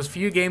 It's one of those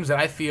few games that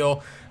I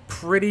feel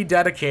pretty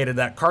dedicated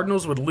that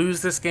Cardinals would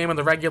lose this game in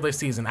the regular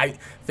season. I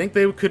think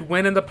they could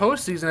win in the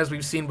postseason as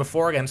we've seen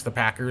before against the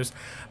Packers,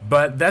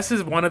 but this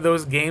is one of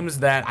those games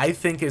that I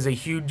think is a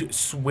huge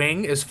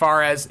swing as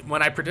far as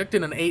when I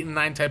predicted an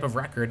 8-9 type of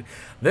record.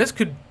 This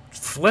could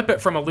flip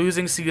it from a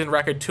losing season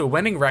record to a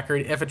winning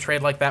record if a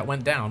trade like that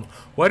went down.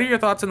 What are your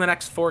thoughts on the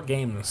next 4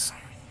 games?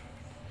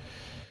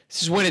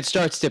 This is when it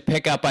starts to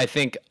pick up, I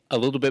think, a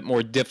little bit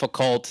more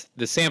difficult.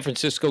 The San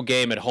Francisco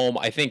game at home,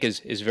 I think, is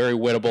very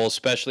winnable,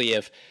 especially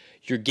if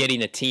you're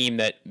getting a team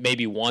that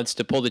maybe wants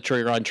to pull the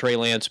trigger on Trey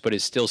Lance but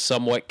is still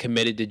somewhat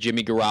committed to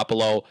Jimmy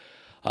Garoppolo.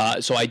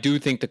 So I do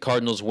think the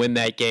Cardinals win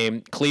that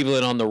game.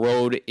 Cleveland on the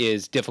road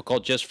is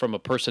difficult just from a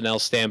personnel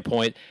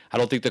standpoint. I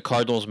don't think the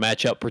Cardinals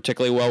match up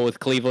particularly well with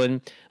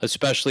Cleveland,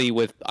 especially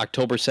with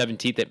October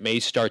 17th. It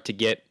may start to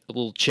get a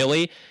little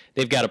chilly.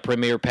 They've got a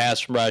premier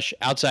pass rush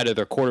outside of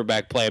their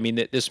quarterback play. I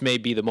mean, this may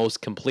be the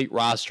most complete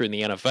roster in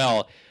the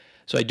NFL.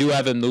 So I do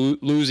have them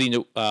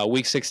losing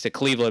week 6 to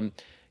Cleveland.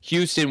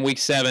 Houston, week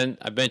 7,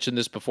 I've mentioned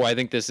this before. I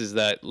think this is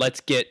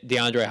let's get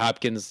DeAndre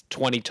Hopkins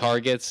 20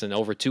 targets and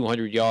over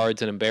 200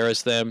 yards and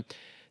embarrass them.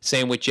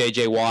 Same with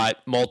J.J. Watt,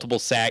 multiple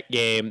sack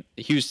game.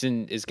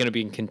 Houston is going to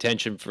be in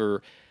contention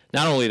for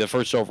not only the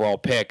first overall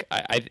pick.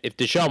 If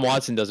Deshaun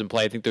Watson doesn't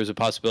play, I think there's a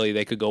possibility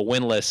they could go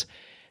winless.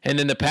 And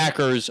then the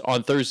Packers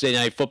on Thursday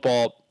Night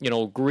Football,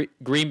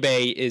 Green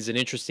Bay is an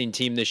interesting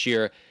team this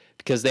year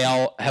because they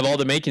all have all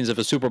the makings of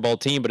a Super Bowl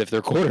team, but if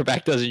their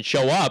quarterback doesn't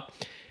show up,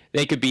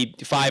 they could be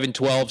 5-12,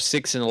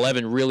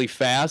 6-11 really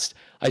fast.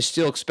 I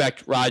still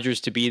expect Rodgers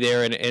to be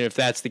there, and if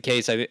that's the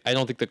case, I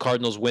don't think the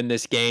Cardinals win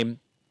this game.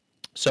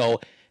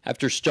 So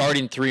after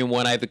starting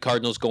 3-1, I have the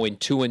Cardinals going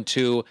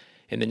 2-2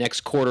 in the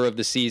next quarter of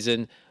the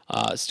season.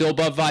 Still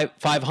above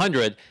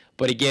 500,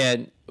 but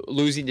again,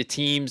 losing to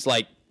teams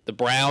like the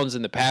Browns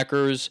and the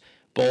Packers,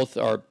 both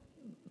are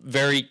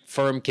very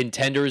firm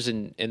contenders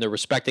in the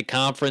respective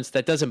conference.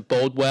 That doesn't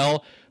bode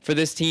well for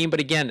this team. But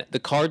again, the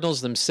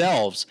Cardinals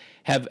themselves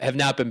have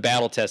not been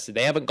battle tested.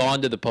 They haven't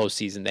gone to the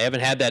postseason. They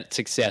haven't had that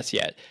success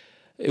yet.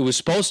 It was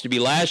supposed to be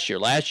last year.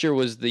 Last year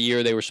was the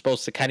year they were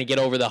supposed to kind of get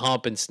over the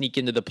hump and sneak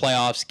into the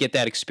playoffs, get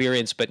that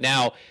experience. But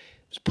now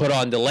it's put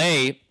on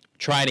delay,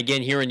 trying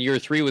again here in year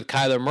 3 with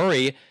Kyler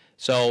Murray.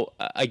 So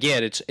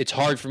again, it's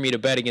hard for me to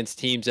bet against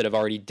teams that have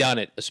already done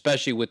it,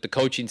 especially with the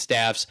coaching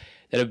staffs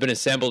that have been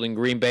assembled in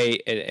Green Bay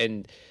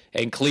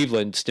and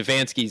Cleveland.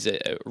 Stefanski's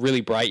a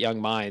really bright young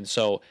mind.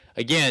 So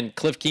again,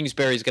 Cliff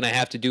Kingsbury is going to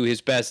have to do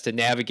his best to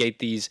navigate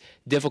these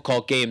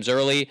difficult games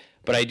early.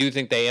 But I do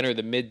think they enter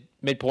the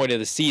midpoint of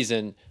the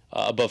season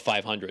above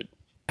 500.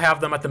 Have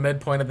them at the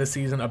midpoint of the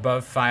season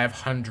above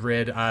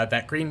 500.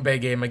 That Green Bay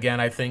game, again,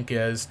 I think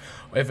is,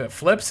 if it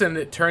flips and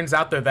it turns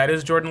out that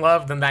is Jordan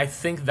Love, then I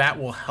think that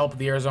will help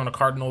the Arizona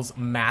Cardinals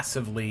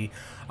massively,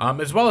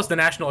 as well as the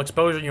national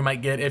exposure you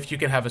might get if you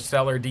can have a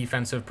stellar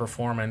defensive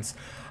performance.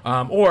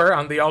 Or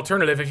on the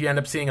alternative, if you end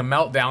up seeing a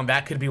meltdown,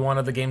 that could be one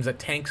of the games that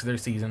tanks their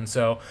season.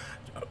 So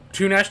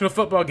 2 national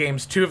football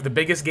games, 2 of the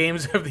biggest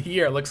games of the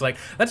year, it looks like.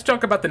 Let's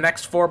talk about the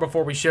next 4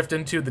 before we shift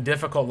into the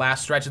difficult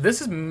last stretch. This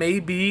is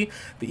maybe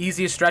the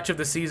easiest stretch of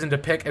the season to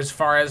pick as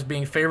far as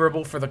being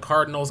favorable for the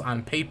Cardinals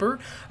on paper.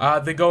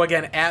 They go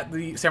again at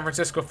the San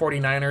Francisco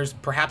 49ers.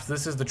 Perhaps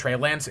this is the Trey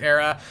Lance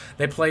era.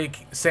 They play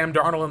Sam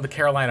Darnold and the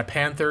Carolina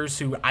Panthers,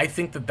 who I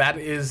think that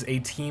is a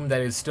team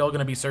that is still going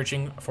to be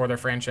searching for their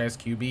franchise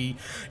QB.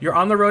 You're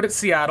on the road at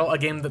Seattle, a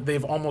game that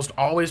they've almost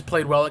always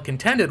played well at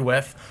contended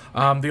with.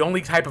 The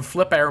only type of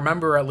flip I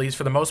remember, at least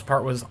for the most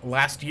part, was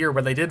last year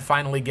where they did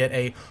finally get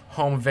a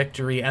home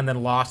victory and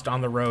then lost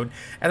on the road.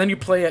 And then you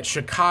play at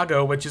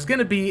Chicago, which is going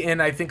to be in,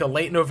 I think, a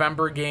late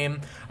November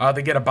game.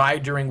 They get a bye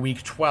during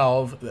week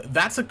 12.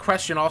 That's a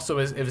question also,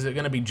 is it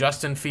going to be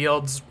Justin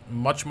Fields,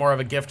 much more of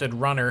a gifted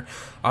runner,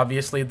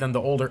 obviously, than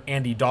the older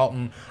Andy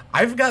Dalton.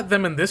 I've got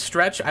them in this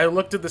stretch. I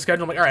looked at the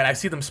schedule, I'm like, all right, I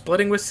see them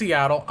splitting with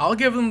Seattle. I'll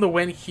give them the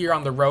win here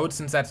on the road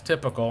since that's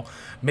typical.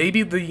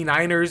 Maybe the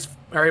Niners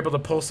are able to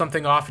pull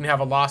something off and have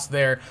a loss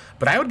there,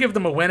 but I would give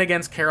them a win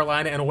against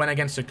Carolina and a win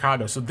against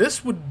Chicago. So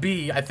this would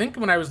be, I think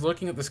when I was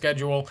looking at the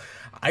schedule,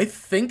 I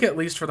think at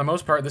least for the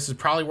most part, this is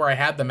probably where I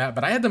had them at,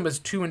 but I had them as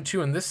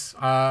 2-2 in this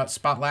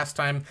spot last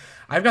time.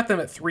 I've got them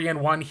at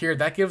 3-1 here.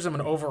 That gives them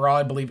an overall,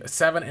 I believe,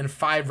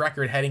 7-5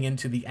 record heading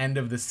into the end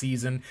of the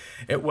season.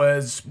 It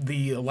was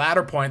the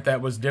latter point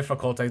that was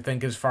difficult, I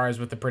think, as far as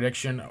with the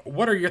prediction.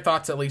 What are your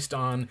thoughts, at least,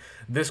 on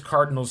this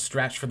Cardinals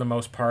stretch for the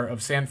most part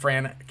of San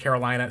Fran,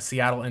 Carolina,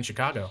 Seattle, and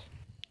Chicago?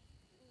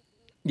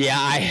 Yeah,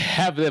 I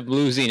have them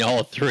losing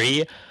all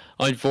 3,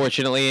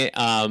 unfortunately.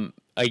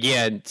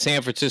 Again,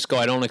 San Francisco,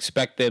 I don't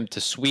expect them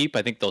to sweep.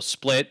 I think they'll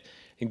split.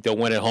 I think they'll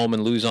win at home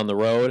and lose on the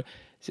road.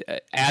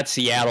 At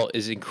Seattle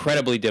is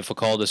incredibly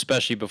difficult,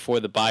 especially before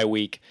the bye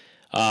week.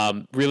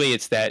 Really,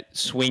 it's that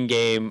swing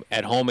game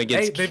at home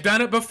against... Hey, they've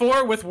done it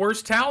before with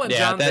worse talent,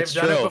 John. That's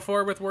they've true. done it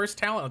before with worse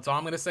talent. That's all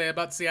I'm going to say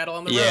about Seattle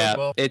on the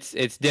road. Yeah,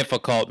 it's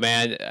difficult,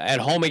 man. At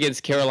home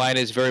against Carolina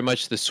is very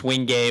much the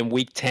swing game.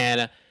 Week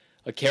 10,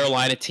 a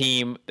Carolina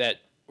team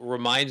that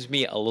reminds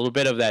me a little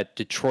bit of that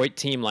Detroit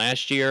team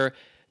last year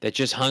that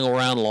just hung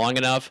around long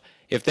enough.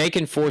 If they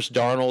can force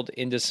Darnold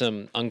into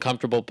some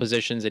uncomfortable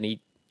positions and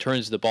he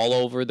turns the ball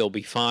over, they'll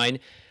be fine.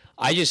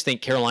 I just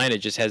think Carolina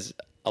just has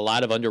a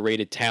lot of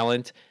underrated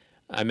talent.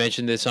 I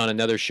mentioned this on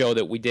another show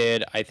that we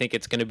did. I think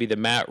it's going to be the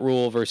Matt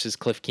Rule versus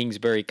Cliff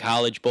Kingsbury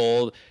College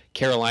Bowl.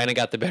 Carolina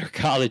got the better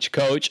college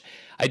coach.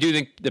 I do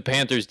think the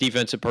Panthers'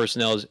 defensive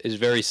personnel is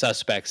very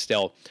suspect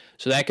still.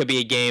 So that could be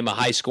a game, a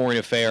high-scoring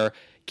affair.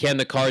 Can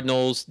the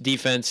Cardinals'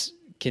 defense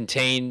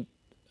contain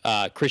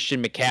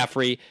Christian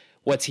McCaffrey?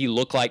 What's he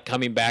look like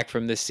coming back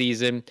from this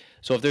season?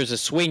 So if there's a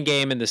swing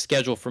game in the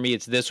schedule for me,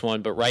 it's this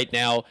one. But right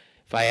now,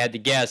 if I had to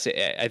guess,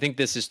 I think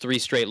this is 3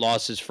 straight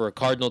losses for a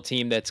Cardinal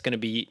team that's going to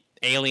be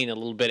ailing a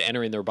little bit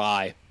entering their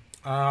bye.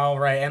 All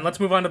right, and let's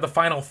move on to the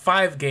final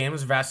 5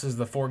 games versus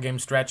the 4-game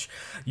stretch.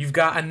 You've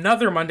got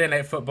another Monday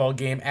Night Football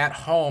game at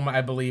home,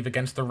 I believe,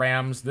 against the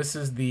Rams. This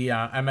is the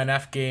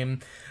MNF game.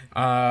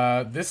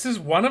 This is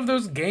one of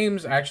those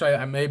games, actually,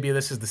 maybe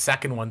this is the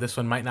second one. This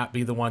one might not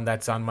be the one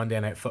that's on Monday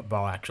Night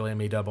Football, actually. Let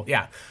me double.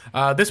 Yeah,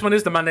 this one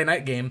is the Monday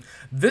night game.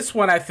 This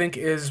one, I think,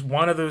 is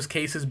one of those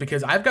cases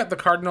because I've got the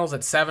Cardinals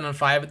at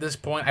 7-5 at this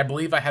point. I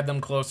believe I had them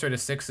closer to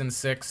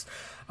 6-6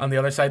 on the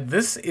other side.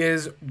 This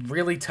is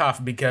really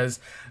tough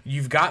because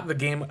you've got the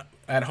game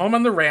at home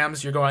on the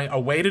Rams. You're going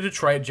away to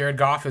Detroit. Jared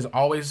Goff has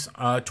always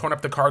torn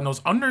up the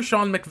Cardinals under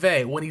Sean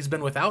McVay. When he's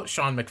been without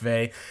Sean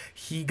McVay,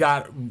 he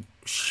got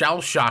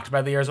shell-shocked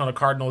by the Arizona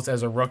Cardinals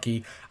as a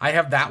rookie. I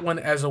have that one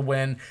as a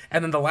win.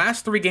 And then the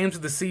last 3 games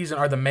of the season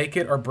are the make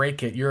it or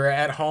break it. You're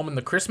at home in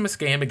the Christmas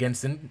game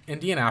against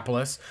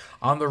Indianapolis,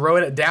 on the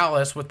road at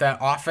Dallas with that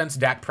offense,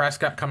 Dak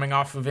Prescott coming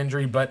off of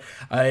injury, but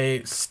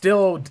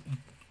still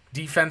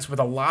defense with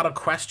a lot of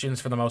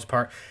questions for the most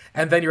part.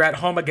 And then you're at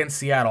home against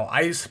Seattle.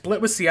 I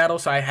split with Seattle,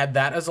 so I had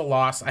that as a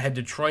loss. I had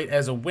Detroit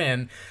as a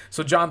win.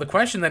 So, John, the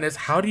question then is,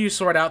 how do you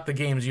sort out the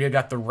games? You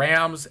got the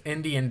Rams,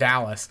 Indy, and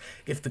Dallas.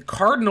 If the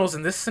Cardinals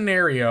in this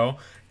scenario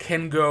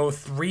can go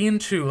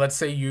 3-2, let's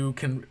say you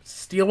can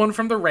steal one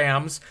from the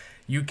Rams,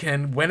 you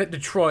can win at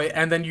Detroit,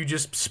 and then you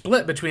just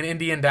split between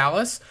Indy and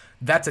Dallas,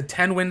 that's a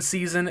 10-win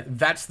season.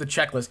 That's the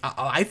checklist.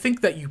 I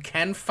think that you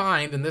can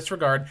find, in this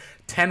regard,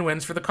 10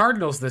 wins for the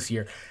Cardinals this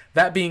year.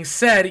 That being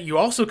said, you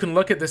also can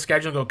look at the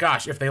schedule and go,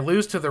 gosh, if they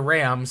lose to the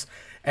Rams,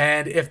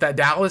 and if that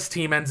Dallas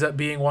team ends up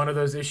being one of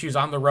those issues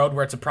on the road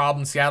where it's a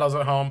problem, Seattle's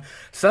at home,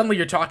 suddenly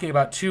you're talking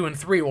about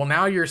 2-3. Well,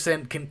 now you're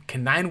saying,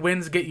 can 9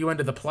 wins get you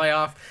into the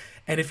playoff?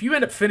 And if you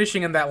end up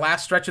finishing in that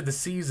last stretch of the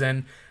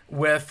season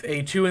with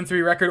a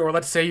 2-3 record, or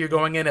let's say you're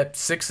going in at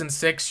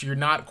 6-6, you're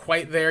not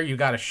quite there, you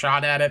got a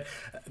shot at it,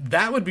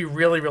 that would be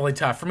really, really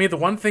tough. For me, the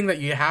one thing that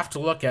you have to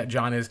look at,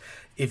 John, is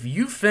if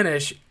you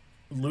finish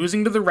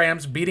losing to the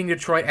Rams, beating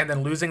Detroit, and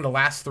then losing the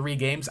last 3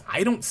 games,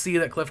 I don't see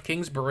that Cliff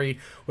Kingsbury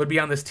would be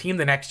on this team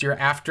the next year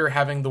after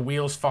having the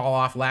wheels fall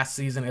off last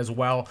season as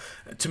well.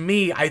 To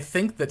me, I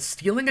think that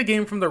stealing a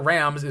game from the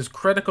Rams is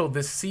critical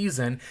this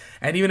season,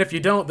 and even if you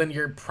don't, then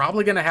you're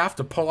probably going to have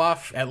to pull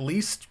off at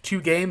least 2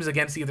 games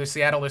against either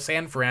Seattle or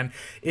San Fran.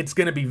 It's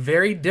going to be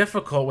very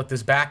difficult with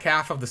this back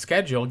half of the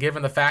schedule,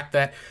 given the fact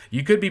that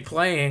you could be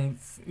playing,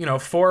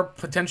 4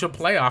 potential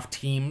playoff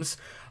teams,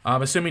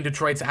 assuming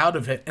Detroit's out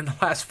of it, in the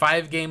last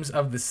 5 games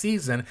of the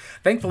season.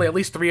 Thankfully, at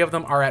least 3 of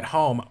them are at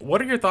home.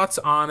 What are your thoughts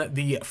on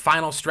the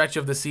final stretch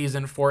of the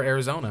season for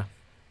Arizona?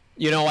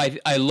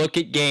 I look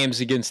at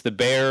games against the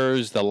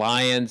Bears, the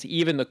Lions,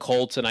 even the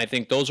Colts, and I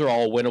think those are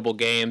all winnable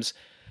games.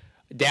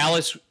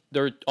 Dallas,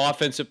 their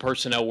offensive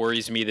personnel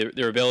worries me,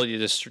 their ability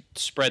to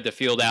spread the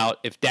field out.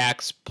 If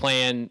Dak's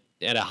playing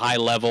at a high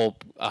level,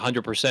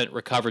 100%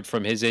 recovered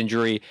from his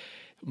injury,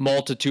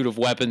 multitude of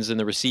weapons in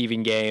the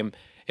receiving game,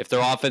 if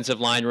their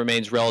offensive line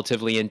remains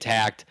relatively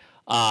intact,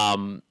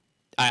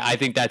 I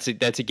think that's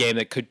a game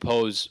that could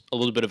pose a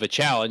little bit of a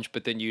challenge,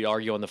 but then you'd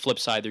argue on the flip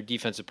side, their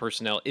defensive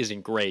personnel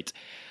isn't great.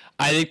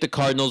 I think the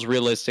Cardinals,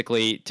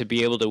 realistically, to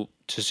be able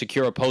to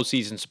secure a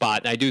postseason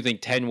spot, and I do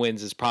think 10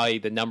 wins is probably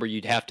the number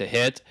you'd have to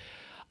hit.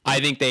 I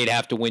think they'd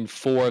have to win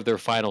 4 of their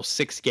final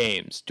 6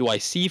 games. Do I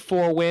see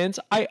 4 wins?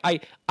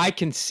 I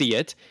can see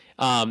it.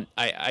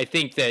 I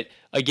think that,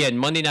 again,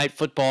 Monday Night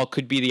Football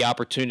could be the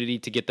opportunity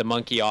to get the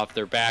monkey off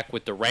their back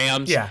with the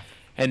Rams. Yeah.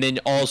 And then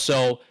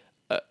also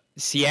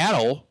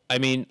Seattle, I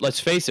mean, let's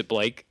face it,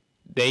 Blake,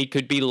 they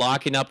could be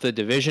locking up the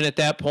division at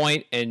that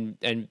point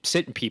and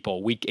sitting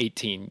people week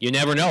 18. You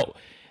never know,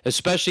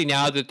 especially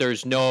now that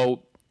there's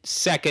no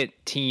second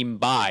team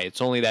bye.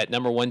 It's only that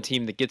number 1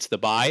 team that gets the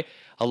bye.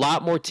 A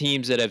lot more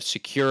teams that have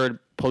secured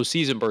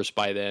postseason berths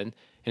by then,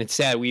 and it's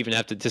sad we even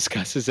have to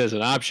discuss this as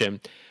an option,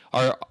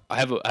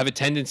 have a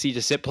tendency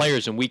to sit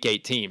players in week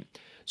 18.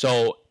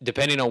 So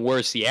depending on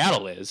where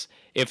Seattle is,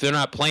 if they're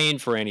not playing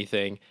for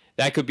anything,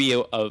 that could be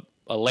a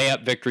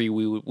layup victory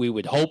we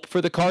would hope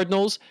for the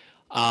Cardinals.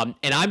 And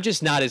I'm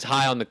just not as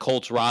high on the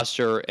Colts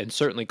roster and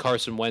certainly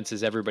Carson Wentz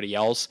as everybody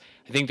else.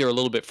 I think they're a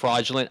little bit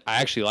fraudulent.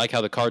 I actually like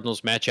how the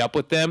Cardinals match up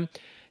with them.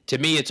 To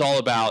me, it's all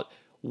about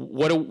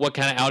what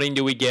kind of outing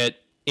do we get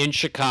in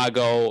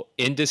Chicago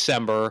in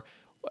December?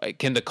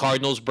 Can the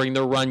Cardinals bring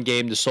their run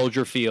game to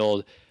Soldier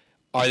Field?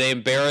 Are they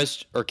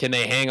embarrassed, or can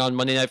they hang on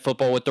Monday Night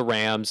Football with the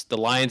Rams? The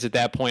Lions at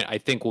that point, I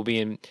think, will be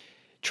in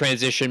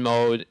transition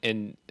mode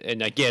and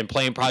again,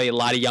 playing probably a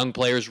lot of young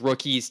players,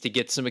 rookies, to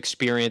get some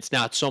experience,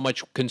 not so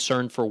much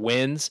concerned for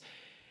wins.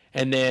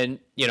 And then,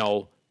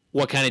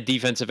 what kind of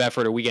defensive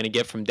effort are we going to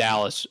get from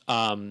Dallas,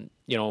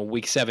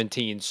 week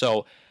 17?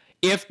 So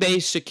if they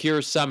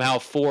secure somehow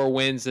 4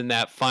 wins in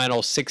that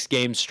final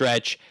 6-game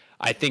stretch,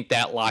 I think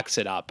that locks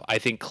it up. I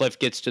think Cliff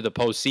gets to the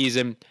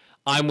postseason.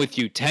 I'm with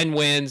you. 10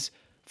 wins,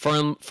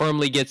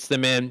 firmly gets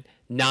them in.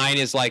 9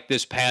 is like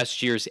this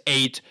past year's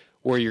 8,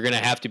 where you're going to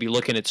have to be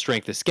looking at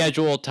strength of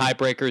schedule,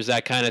 tiebreakers,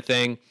 that kind of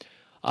thing.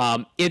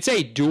 It's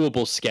a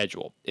doable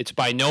schedule. It's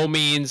by no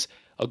means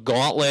a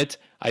gauntlet.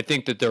 I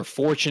think that they're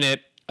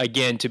fortunate,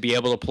 again, to be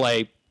able to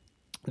play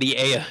the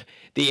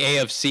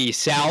AFC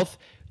South,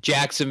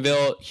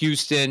 Jacksonville,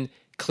 Houston,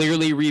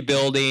 clearly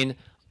rebuilding.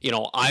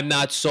 I'm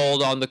not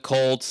sold on the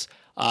Colts.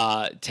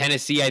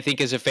 Tennessee, I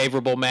think, is a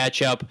favorable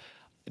matchup.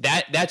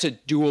 That's a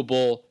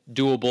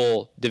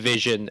doable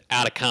division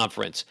out of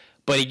conference.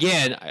 But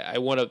again, I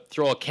want to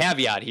throw a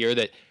caveat here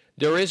that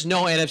there is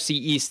no NFC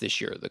East this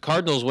year. The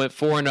Cardinals went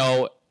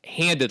 4-0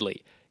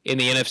 handedly in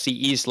the NFC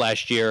East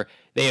last year.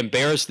 They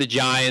embarrassed the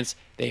Giants.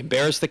 They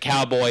embarrassed the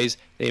Cowboys.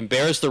 They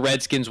embarrassed the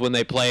Redskins when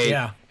they played.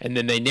 Yeah. And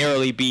then they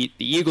narrowly beat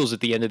the Eagles at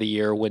the end of the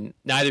year when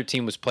neither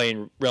team was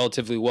playing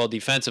relatively well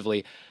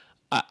defensively.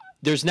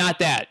 There's not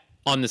that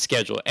on the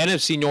schedule.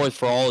 NFC North,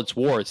 for all its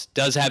warts,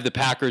 does have the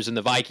Packers and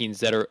the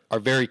Vikings that are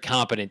very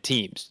competent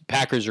teams. The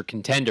Packers are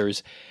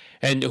contenders.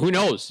 And who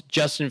knows?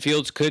 Justin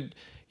Fields could,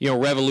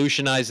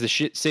 revolutionize the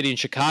city in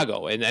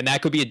Chicago, and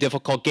that could be a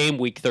difficult game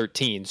week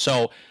 13.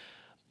 So,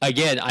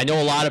 again, I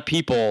know a lot of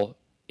people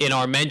in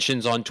our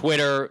mentions on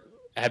Twitter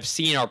have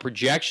seen our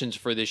projections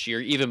for this year,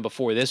 even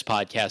before this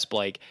podcast,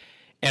 Blake,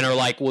 and are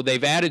like, well,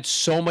 they've added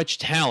so much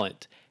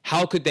talent.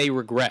 How could they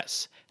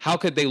regress? How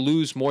could they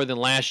lose more than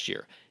last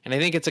year? And I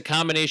think it's a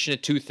combination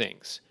of two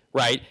things,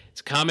 right?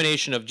 It's a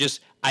combination of just,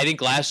 I think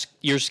last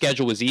year's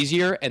schedule was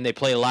easier, and they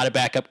played a lot of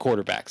backup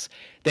quarterbacks.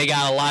 They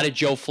got a lot of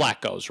Joe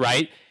Flacco's,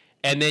 right?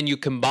 And then you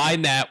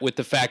combine that with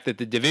the fact that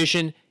the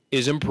division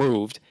is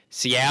improved.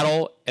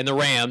 Seattle and the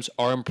Rams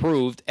are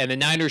improved, and the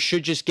Niners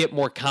should just get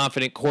more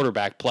confident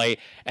quarterback play,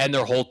 and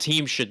their whole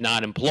team should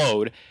not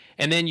implode.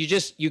 And then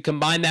you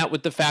combine that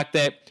with the fact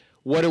that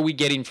what are we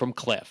getting from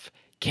Cliff?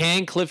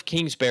 Can Cliff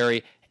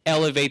Kingsbury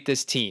elevate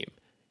this team?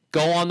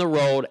 Go on the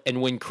road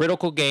and win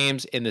critical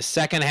games in the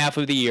second half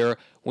of the year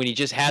when he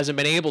just hasn't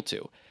been able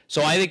to.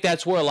 So I think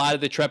that's where a lot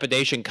of the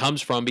trepidation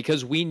comes from,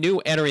 because we knew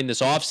entering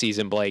this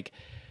offseason, Blake,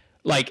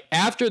 like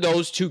after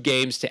those two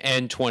games to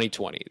end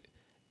 2020,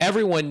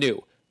 everyone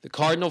knew the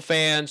Cardinal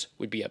fans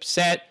would be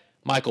upset,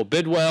 Michael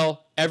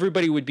Bidwell,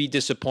 everybody would be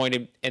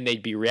disappointed, and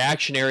they'd be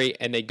reactionary,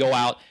 and they'd go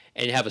out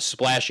and have a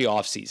splashy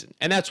offseason.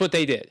 And that's what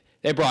they did.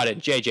 They brought in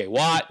J.J.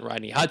 Watt,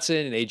 Rodney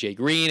Hudson, and A.J.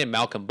 Green, and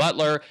Malcolm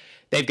Butler.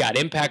 They've got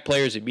impact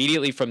players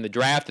immediately from the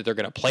draft that they're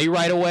going to play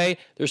right away.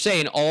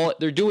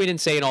 They're doing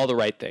and saying all the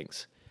right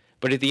things.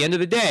 But at the end of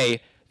the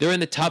day, they're in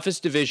the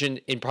toughest division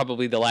in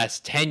probably the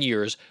last 10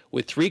 years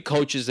with three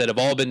coaches that have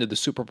all been to the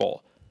Super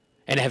Bowl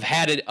and have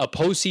had a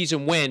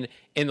postseason win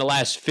in the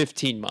last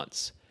 15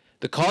 months.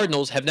 The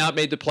Cardinals have not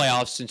made the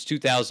playoffs since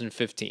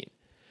 2015.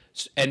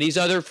 And these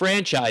other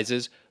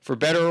franchises, for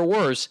better or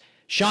worse,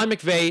 Sean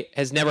McVay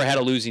has never had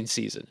a losing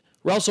season.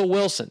 Russell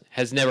Wilson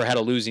has never had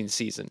a losing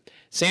season.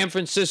 San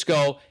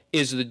Francisco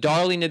is the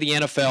darling of the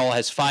NFL,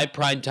 has 5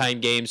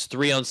 primetime games,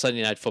 3 on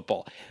Sunday Night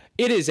Football.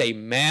 It is a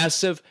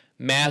massive,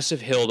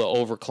 massive hill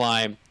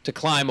to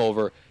climb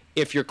over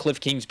if you're Cliff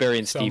Kingsbury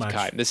and Steve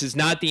Keim. This is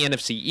not the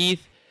NFC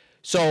East.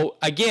 So,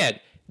 again,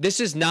 this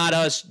is not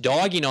us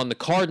dogging on the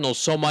Cardinals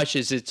so much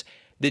as it's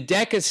the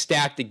deck is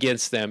stacked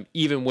against them,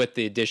 even with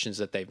the additions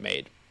that they've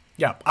made.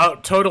 Yeah, I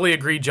totally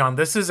agree, John.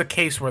 This is a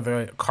case where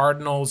the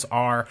Cardinals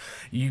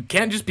you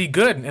can't just be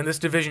good in this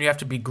division, you have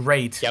to be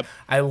great. Yep.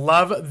 I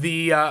love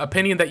the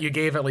opinion that you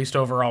gave, at least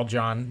overall,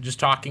 John, just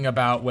talking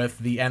about with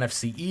the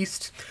NFC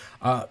East.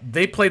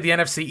 They played the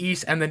NFC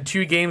East and then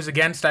 2 games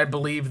against, I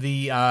believe,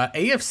 the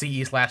AFC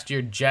East last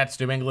year, Jets,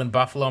 New England,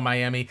 Buffalo,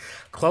 Miami.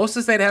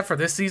 Closest they'd have for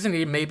this season,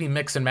 you maybe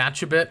mix and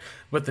match a bit.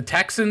 With the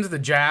Texans, the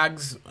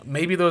Jags,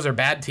 maybe those are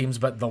bad teams,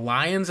 but the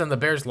Lions and the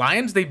Bears,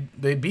 Lions, they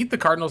beat the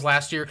Cardinals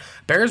last year.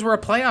 Bears were a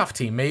playoff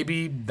team.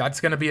 Maybe that's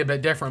going to be a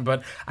bit different,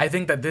 but I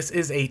think that this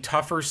is a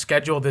tougher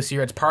schedule this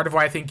year. It's part of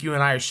why I think you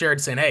and I are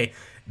shared saying, hey,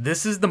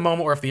 this is the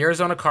moment where if the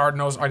Arizona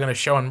Cardinals are going to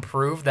show and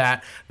prove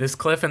that this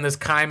Cliff and this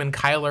Keim and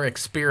Kyler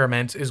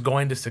experiment is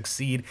going to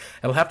succeed,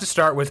 it'll have to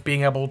start with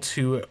being able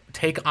to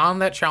take on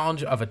that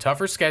challenge of a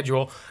tougher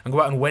schedule and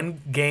go out and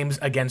win games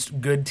against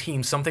good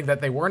teams, something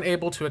that they weren't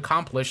able to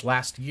accomplish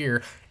last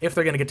year if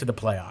they're going to get to the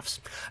playoffs.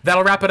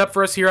 That'll wrap it up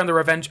for us here on the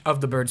Revenge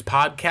of the Birds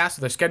podcast.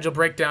 The schedule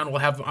breakdown, we'll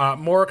have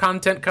more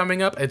content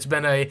coming up. It's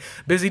been a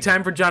busy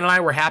time for John and I.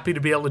 We're happy to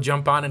be able to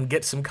jump on and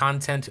get some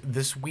content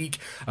this week.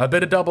 A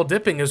bit of double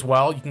dipping as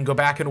well. You can go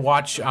back and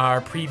watch our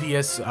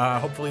previous,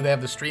 hopefully they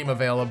have the stream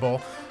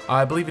available.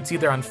 I believe it's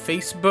either on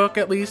Facebook,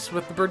 at least,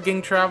 with the Bird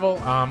Gang Travel.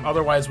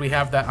 Otherwise, we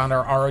have that on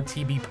our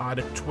ROTB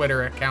Pod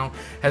Twitter account,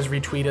 has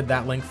retweeted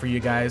that link for you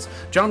guys.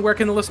 John, where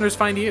can the listeners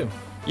find you?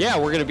 Yeah,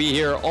 we're going to be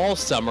here all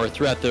summer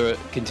throughout the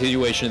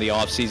continuation of the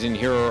offseason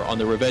here on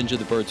the Revenge of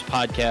the Birds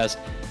podcast,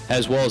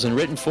 as well as in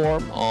written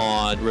form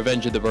on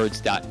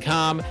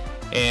revengeofthebirds.com.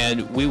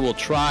 And we will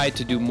try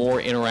to do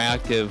more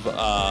interactive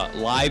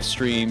live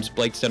streams.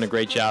 Blake's done a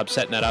great job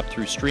setting that up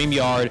through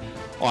StreamYard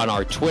on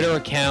our Twitter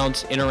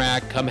accounts.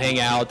 Interact, come hang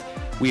out.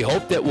 We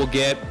hope that we'll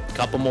get a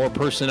couple more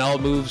personnel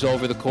moves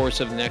over the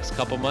course of the next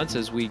couple months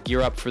as we gear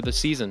up for the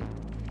season.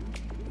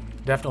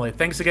 Definitely.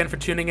 Thanks again for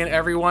tuning in,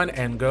 everyone,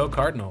 and go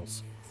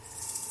Cardinals.